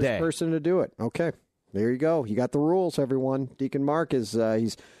Knoxville today. First person to do it. Okay. There you go. You got the rules, everyone. Deacon Mark he's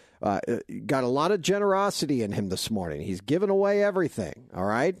got a lot of generosity in him this morning. He's giving away everything. All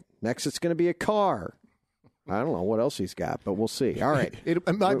right. Next, it's going to be a car. I don't know what else he's got, but we'll see. All right.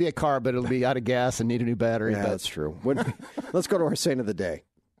 It might be a car, but it'll be out of gas and need a new battery. Yeah, that's true. Let's go to our saint of the day.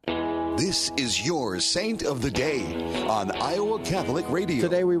 This is your Saint of the Day on Iowa Catholic Radio.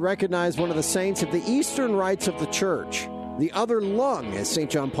 Today we recognize one of the saints of the Eastern rites of the Church, the other lung, as St.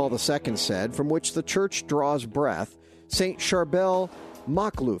 John Paul II said, from which the Church draws breath. St. Charbel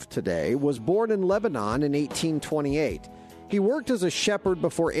Makhlouf today was born in Lebanon in 1828. He worked as a shepherd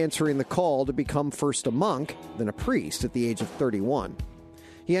before answering the call to become first a monk, then a priest at the age of 31.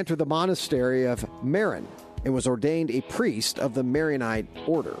 He entered the monastery of Marr and was ordained a priest of the Maronite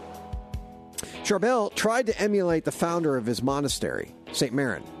order. Charbel tried to emulate the founder of his monastery, St.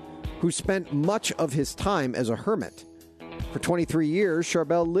 Marr, who spent much of his time as a hermit. For 23 years,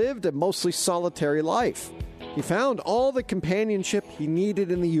 Charbel lived a mostly solitary life. He found all the companionship he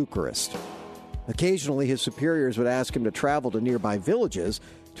needed in the Eucharist. Occasionally, his superiors would ask him to travel to nearby villages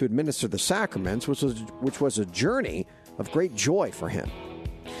to administer the sacraments, which was a journey of great joy for him.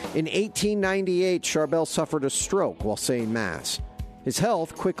 In 1898, Charbel suffered a stroke while saying Mass. His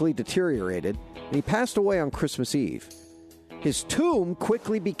health quickly deteriorated, and he passed away on Christmas Eve. His tomb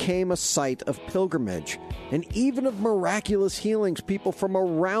quickly became a site of pilgrimage, and even of miraculous healings. People from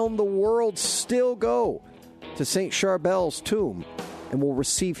around the world still go to St. Charbel's tomb and will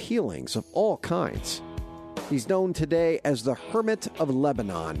receive healings of all kinds. He's known today as the Hermit of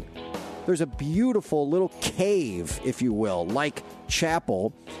Lebanon. There's a beautiful little cave, if you will, like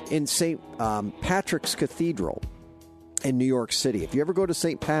chapel in St. Patrick's Cathedral in New York City. If you ever go to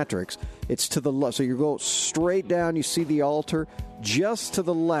St. Patrick's, it's to the left. So you go straight down, you see the altar, just to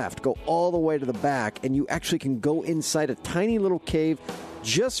the left, go all the way to the back, and you actually can go inside a tiny little cave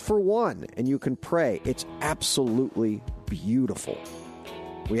just for one, and you can pray. It's absolutely beautiful.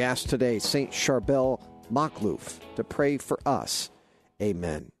 We ask today St. Charbel Makhlouf to pray for us.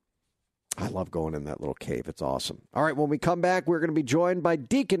 Amen. I love going in that little cave. It's awesome. All right, when we come back, we're going to be joined by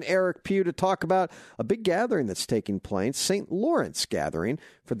Deacon Eric Pugh to talk about a big gathering that's taking place, St. Lawrence gathering,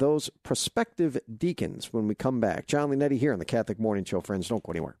 for those prospective deacons when we come back. Jon Leonetti here on the Catholic Morning Show. Friends, don't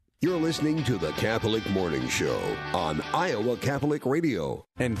go anywhere. You're listening to the Catholic Morning Show on Iowa Catholic Radio.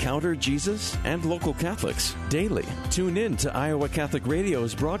 Encounter Jesus and local Catholics daily. Tune in to Iowa Catholic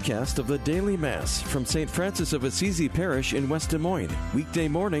Radio's broadcast of the Daily Mass from St. Francis of Assisi Parish in West Des Moines, weekday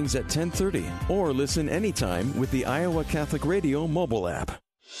mornings at 10:30, or listen anytime with the Iowa Catholic Radio mobile app.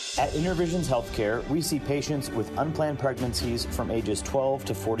 At Intervisions Healthcare, we see patients with unplanned pregnancies from ages 12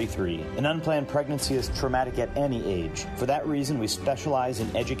 to 43. An unplanned pregnancy is traumatic at any age. For that reason, we specialize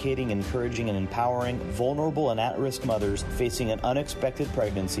in educating, encouraging, and empowering vulnerable and at-risk mothers facing an unexpected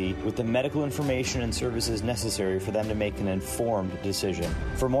pregnancy with the medical information and services necessary for them to make an informed decision.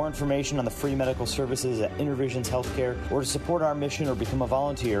 For more information on the free medical services at Intervisions Healthcare, or to support our mission or become a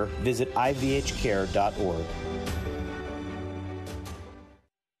volunteer, visit ivhcare.org.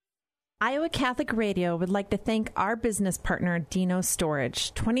 Iowa Catholic Radio would like to thank our business partner, Dino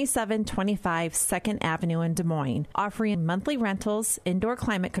Storage, 2725 2nd Avenue in Des Moines, offering monthly rentals, indoor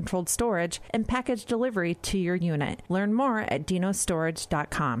climate-controlled storage, and package delivery to your unit. Learn more at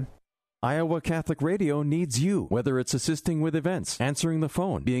dinostorage.com. Iowa Catholic Radio needs you, whether it's assisting with events, answering the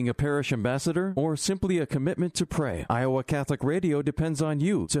phone, being a parish ambassador, or simply a commitment to pray. Iowa Catholic Radio depends on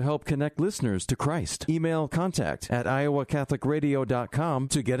you to help connect listeners to Christ. Email contact@iowacatholicradio.com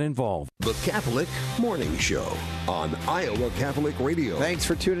to get involved. The Catholic Morning Show on Iowa Catholic Radio. Thanks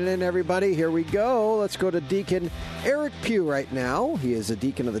for tuning in, everybody. Here we go. Let's go to Deacon Eric Pugh right now. He is a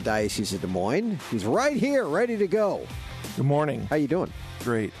deacon of the Diocese of Des Moines. He's right here, ready to go. Good morning. How you doing?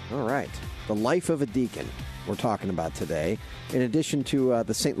 Great. All right. The life of a deacon we're talking about today, in addition to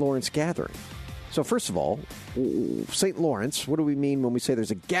the St. Lawrence gathering. So first of all, St. Lawrence, what do we mean when we say there's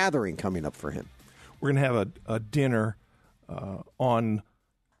a gathering coming up for him? We're going to have a dinner on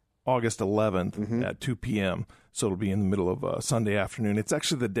August 11th at 2 p.m., so it'll be in the middle of Sunday afternoon. It's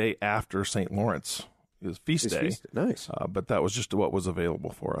actually the day after St. Lawrence. Is feast day. Nice. But that was just what was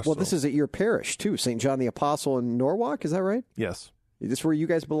available for us. Well, this is at your parish, too, St. John the Apostle in Norwalk, is that right? Yes. Is this where you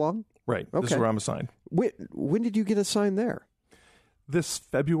guys belong? Right. Okay. This is where I'm assigned. When did you get assigned there? This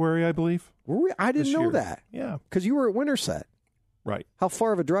February, I believe. I didn't know that. Yeah. Because you were at Winterset. Right. How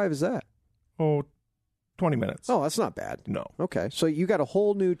far of a drive is that? Oh, 20 minutes. Oh, that's not bad. No. Okay. So you got a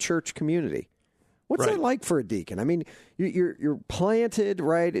whole new church community. What's that like for a deacon? I mean, you're planted,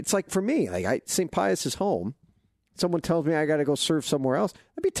 right? It's like for me, like St. Pius is home. Someone tells me I got to go serve somewhere else.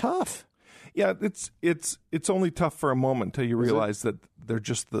 That'd be tough. Yeah, it's only tough for a moment until you realize that they're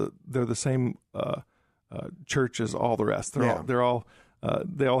the same church as all the rest. They all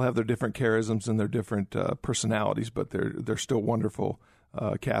have their different charisms and their different personalities, but they're still wonderful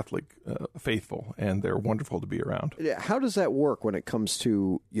Catholic faithful, and they're wonderful to be around. How does that work when it comes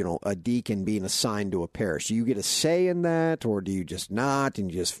to, a deacon being assigned to a parish? Do you get a say in that, or do you just not, and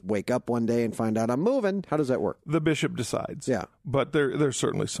you just wake up one day and find out I'm moving? How does that work? The bishop decides. Yeah. But there's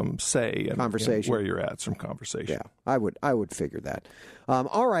certainly some say in conversation. Where you're at, some conversation. Yeah, I would figure that.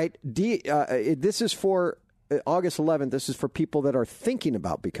 All right. This is for August 11th. This is for people that are thinking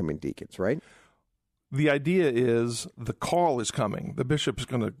about becoming deacons, right? The idea is the call is coming. The bishop's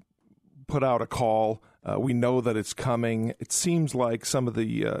going to put out a call. We know that it's coming. It seems like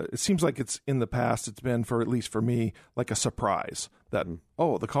it's in the past. It's been, for at least for me, like a surprise that,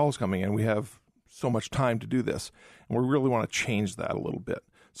 the call's coming and we have so much time to do this. And we really want to change that a little bit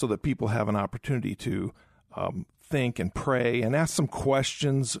so that people have an opportunity to think and pray and ask some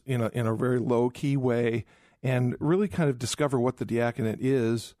questions in a very low-key way and really kind of discover what the diaconate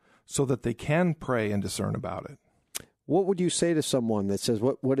is, so that they can pray and discern about it. What would you say to someone that says,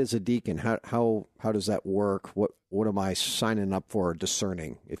 "What is a deacon? How does that work? What am I signing up for,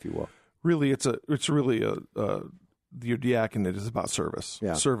 discerning, if you will?" Really, your diaconate is about service,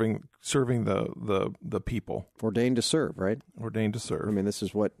 serving the people, ordained to serve, right? Ordained to serve. I mean, this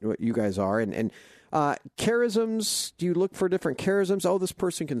is what you guys are, and charisms. Do you look for different charisms? Oh, this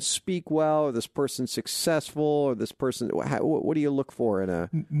person can speak well, or this person's successful, or this person. What do you look for in a?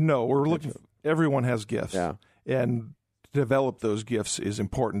 No, we're looking. Everyone has gifts, and to develop those gifts is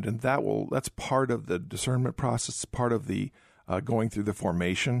important, and that's part of the discernment process, part of the going through the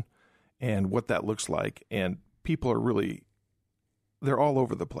formation, and what that looks like. And people are they're all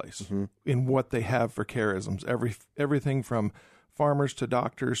over the place in what they have for charisms. Everything from farmers to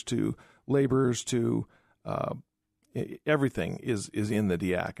doctors to laborers to everything is in the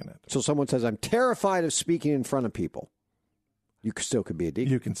diaconate. So someone says, "I'm terrified of speaking in front of people." You still could be a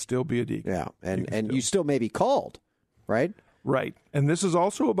deacon. You can still be a deacon. Yeah, and you still may be called, right? Right. And this is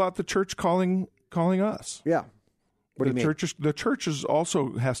also about the church calling us. Yeah. What do you mean? The churches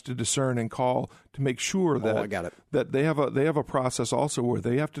also has to discern and call to make sure that I got it. That they have a process also where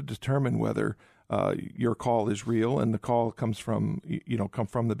they have to determine whether your call is real, and the call comes from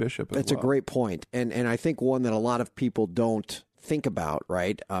the bishop. That's a great point, and I think one that a lot of people don't think about.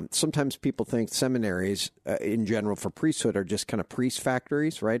 Right? Sometimes people think seminaries in general for priesthood are just kind of priest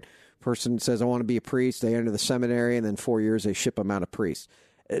factories. Right? Person says, "I want to be a priest." They enter the seminary, and then 4 years they ship them out a priest.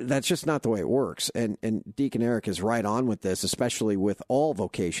 That's just not the way it works. And Deacon Eric is right on with this, especially with all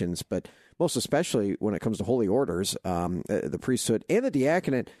vocations, but most especially when it comes to holy orders, the priesthood and the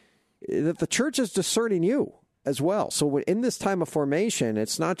diaconate, that the church is discerning you as well. So in this time of formation,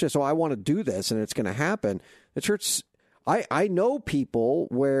 it's not just, I want to do this and it's going to happen. The church, I know people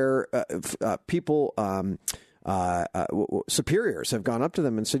where superiors have gone up to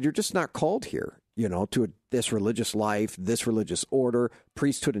them and said, "You're just not called here, to this religious life, this religious order,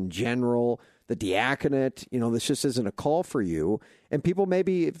 priesthood in general, the diaconate, this just isn't a call for you." And people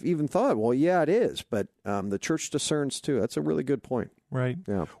maybe have even thought, well, yeah, it is, but the church discerns too. That's a really good point. Right.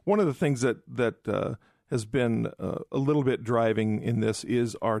 Yeah. One of the things that has been a little bit driving in this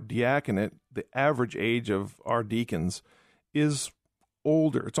is our diaconate. The average age of our deacons is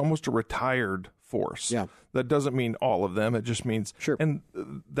older. It's almost a retired force. Yeah. That doesn't mean all of them. It just means and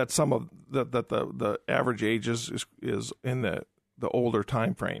that some of the average age is in the older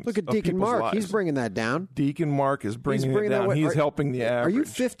time frames. Look at Deacon Mark. Lives. He's bringing that down. Deacon Mark is bringing it down. He's helping the average. Are you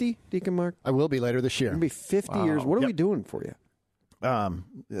 50, Deacon Mark? I will be later this year. You'll be 50 years. What are we doing for you?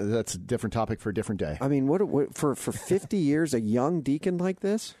 That's a different topic for a different day. I mean, what for 50 years, a young deacon like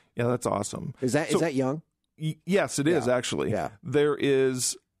this? Yeah, that's awesome. Is that young? Yes, it is actually. Yeah. There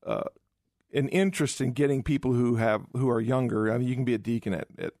is an interest in getting people who are younger. I mean, you can be a deacon at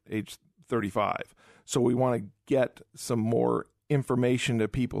age 35. So we want to get some more information to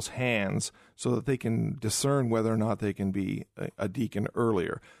people's hands so that they can discern whether or not they can be a deacon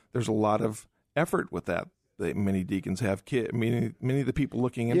earlier. There's a lot of effort with that. Many deacons have kids. Many of the people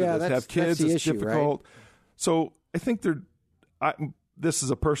looking into this have kids. It's issue, difficult. Right? So I think this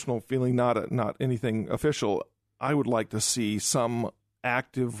is a personal feeling, not anything official. I would like to see some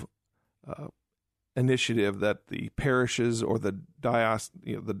active initiative that the parishes or the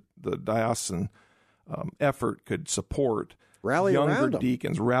diocesan effort could support. Rally younger around them.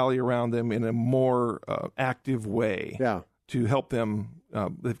 deacons, rally around them in a more active way. Yeah. To help them.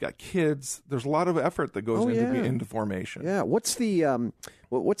 They've got kids. There's a lot of effort that goes into formation. Yeah. What's the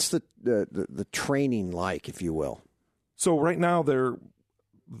training like, if you will? So right now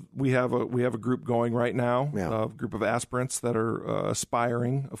we have a group going right now. Yeah. A group of aspirants that are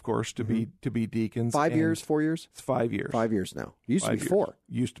aspiring, of course, to be deacons. 5 years, 4 years? It's 5 years. 5 years now. Used to be 4.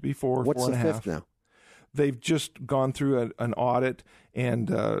 Used to be 4. What's 4 the and a fifth half. now? they've just gone through an audit, and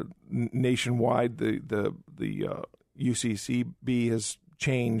nationwide the UCCB has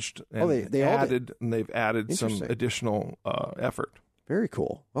changed and they've added some additional effort. Very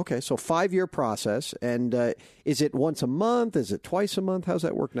cool. Okay, so 5-year process, and is it once a month? Is it twice a month? How's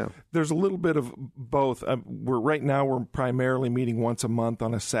that work now? There's a little bit of both. We're primarily meeting once a month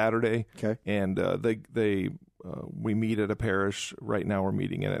on a Saturday. Okay, and we meet at a parish. Right now, we're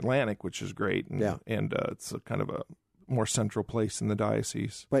meeting in Atlantic, which is great. And, and it's a kind of a more central place in the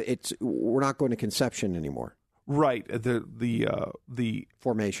diocese. But we're not going to Conception anymore. Right. The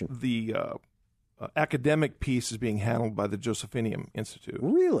formation. The academic piece is being handled by the Josephinian Institute.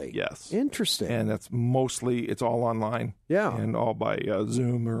 Really? Yes. Interesting. And it's all online. Yeah. And all by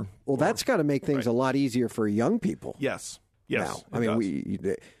Zoom that's got to make things a lot easier for young people. Yes. Now, I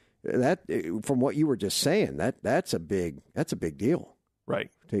mean, from what you were just saying, that's a big deal.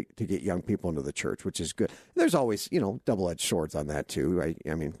 Right. To get young people into the church, which is good. There's always, double-edged swords on that too.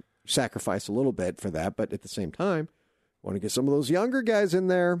 I mean, sacrifice a little bit for that, but at the same time, want to get some of those younger guys in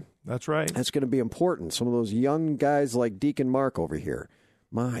there. That's right. That's going to be important. Some of those young guys like Deacon Mark over here.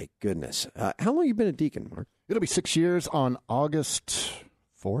 My goodness. How long have you been a deacon, Mark? It'll be 6 years on August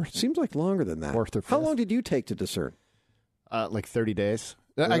 4th. Seems like longer than that. 4th or 5th. How long did you take to discern? Like 30 days.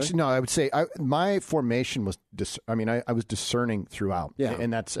 Really? Actually, no, I would say my formation was, I was discerning throughout. Yeah.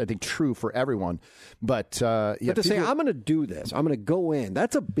 And that's, I think, true for everyone. But say, I'm going to do this, I'm going to go in,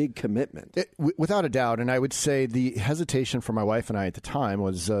 that's a big commitment. Without a doubt. And I would say the hesitation for my wife and I at the time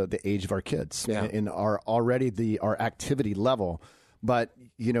was the age of our kids and our activity level. But,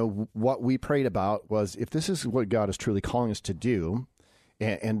 what we prayed about was, if this is what God is truly calling us to do,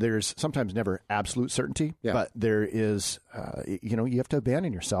 and there's sometimes never absolute certainty, but there is, you have to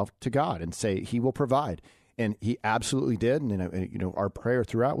abandon yourself to God and say He will provide. And He absolutely did. And, our prayer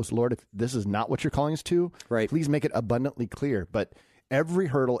throughout was, Lord, if this is not what you're calling us to, please make it abundantly clear. But every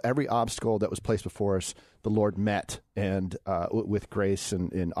hurdle, every obstacle that was placed before us, the Lord met and with grace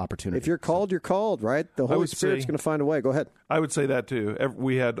and opportunity. If you're called, you're called, right? The Holy Spirit's going to find a way. Go ahead. I would say that too.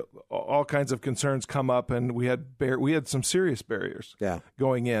 We had all kinds of concerns come up, and we had some serious barriers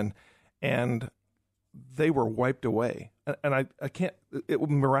going in, and they were wiped away. And I can't. It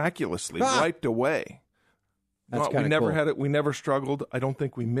miraculously wiped away. That's we never cool. had it. We never struggled. I don't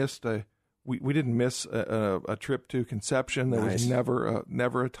think we missed We didn't miss a trip to Conception. There was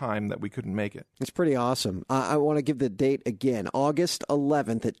never a time that we couldn't make it. It's pretty awesome. I want to give the date again, August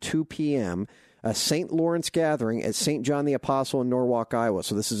 11th at 2 p.m., a St. Lawrence gathering at St. John the Apostle in Norwalk, Iowa.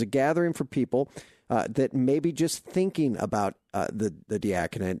 So this is a gathering for people that may be just thinking about the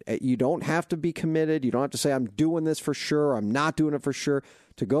diaconate. You don't have to be committed. You don't have to say, I'm doing this for sure, I'm not doing it for sure.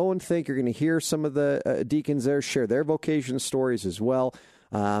 To go and think, you're going to hear some of the deacons there share their vocation stories as well.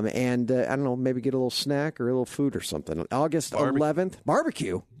 And I don't know, maybe get a little snack or a little food or something. August 11th,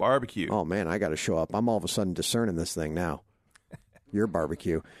 barbecue. Oh, man, I got to show up. I'm all of a sudden discerning this thing now. Your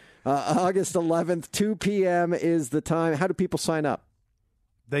barbecue. August 11th, 2 p.m. is the time. How do people sign up?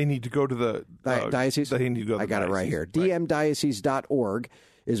 They need to go to the diocese. They need to go to I got it right here. dmdiocese.org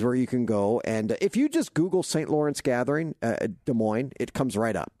is where you can go. And if you just Google St. Lawrence Gathering, Des Moines, it comes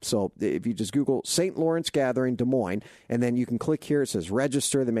right up. So if you just Google St. Lawrence Gathering, Des Moines, and then you can click here. It says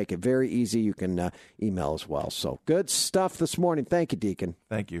register. They make it very easy. You can email as well. So good stuff this morning. Thank you, Deacon.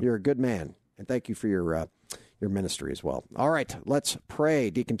 Thank you. You're a good man. And thank you for your ministry as well. All right, let's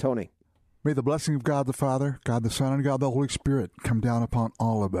pray. Deacon Tony. May the blessing of God the Father, God the Son, and God the Holy Spirit come down upon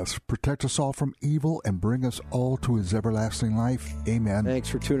all of us, protect us all from evil, and bring us all to His everlasting life. Amen. Thanks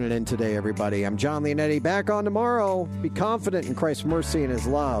for tuning in today, everybody. I'm Jon Leonetti. Back on tomorrow. Be confident in Christ's mercy and His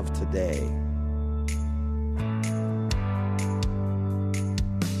love today.